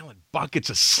 5-gallon buckets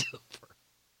of silver.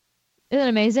 Isn't that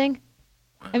amazing?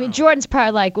 Wow. I mean, Jordan's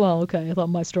probably like, well, okay, I thought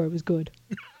my story was good.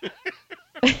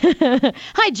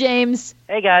 Hi, James.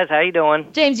 Hey, guys. How you doing?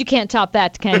 James, you can't top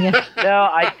that, can you? No,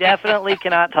 I definitely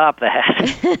cannot top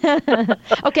that.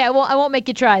 Okay, I won't make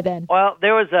you try then. Well,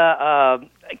 there was a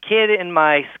kid in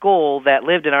my school that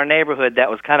lived in our neighborhood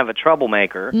that was kind of a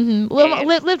troublemaker. Mm-hmm.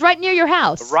 Lived right near your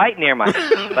house. Right near my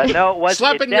house. But no, it wasn't.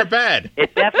 Slept in your bed.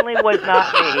 It definitely was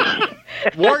not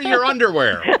me. Wore your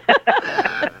underwear.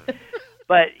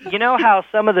 But you know how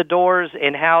some of the doors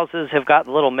in houses have got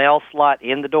the little mail slot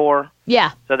in the door?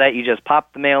 Yeah. So that you just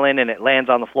pop the mail in and it lands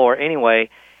on the floor. Anyway,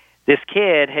 this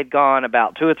kid had gone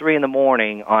about 2 or 3 in the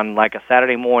morning on like a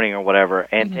Saturday morning or whatever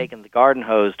and taken the garden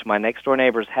hose to my next-door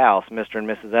neighbor's house, Mr. and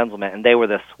Mrs. Enzelman, and they were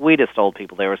the sweetest old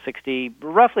people. They were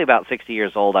roughly about 60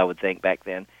 years old, I would think, back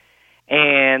then.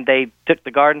 And they took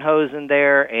the garden hose in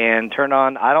there and turned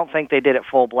on, I don't think they did it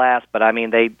full blast, but I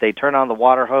mean, they turned on the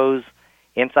water hose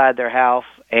inside their house,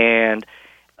 and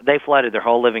they flooded their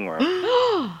whole living room.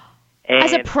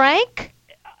 As a prank?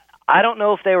 I don't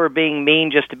know if they were being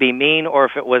mean just to be mean, or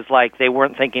if it was like they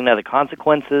weren't thinking of the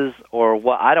consequences, or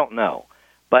what. I don't know.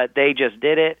 But they just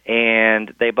did it,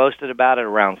 and they boasted about it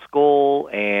around school,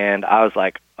 and I was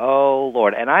like, oh,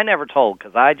 Lord. And I never told,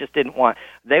 because I just didn't want...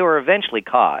 They were eventually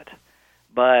caught,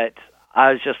 but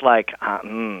I was just like,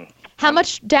 How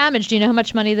much damage? Do you know how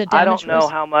much money that damage was? I don't know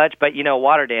how much, but,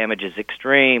 water damage is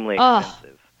extremely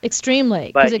expensive.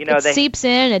 Extremely. But, Because it seeps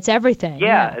in, it's everything.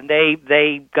 Yeah, and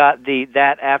they got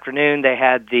that afternoon, they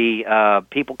had the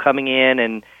people coming in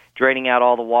and draining out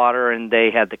all the water, and they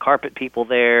had the carpet people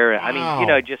there. Wow. I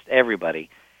mean, just everybody.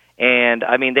 And,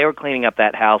 I mean, they were cleaning up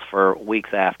that house for weeks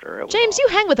after. James, you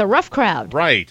hang with a rough crowd. Right.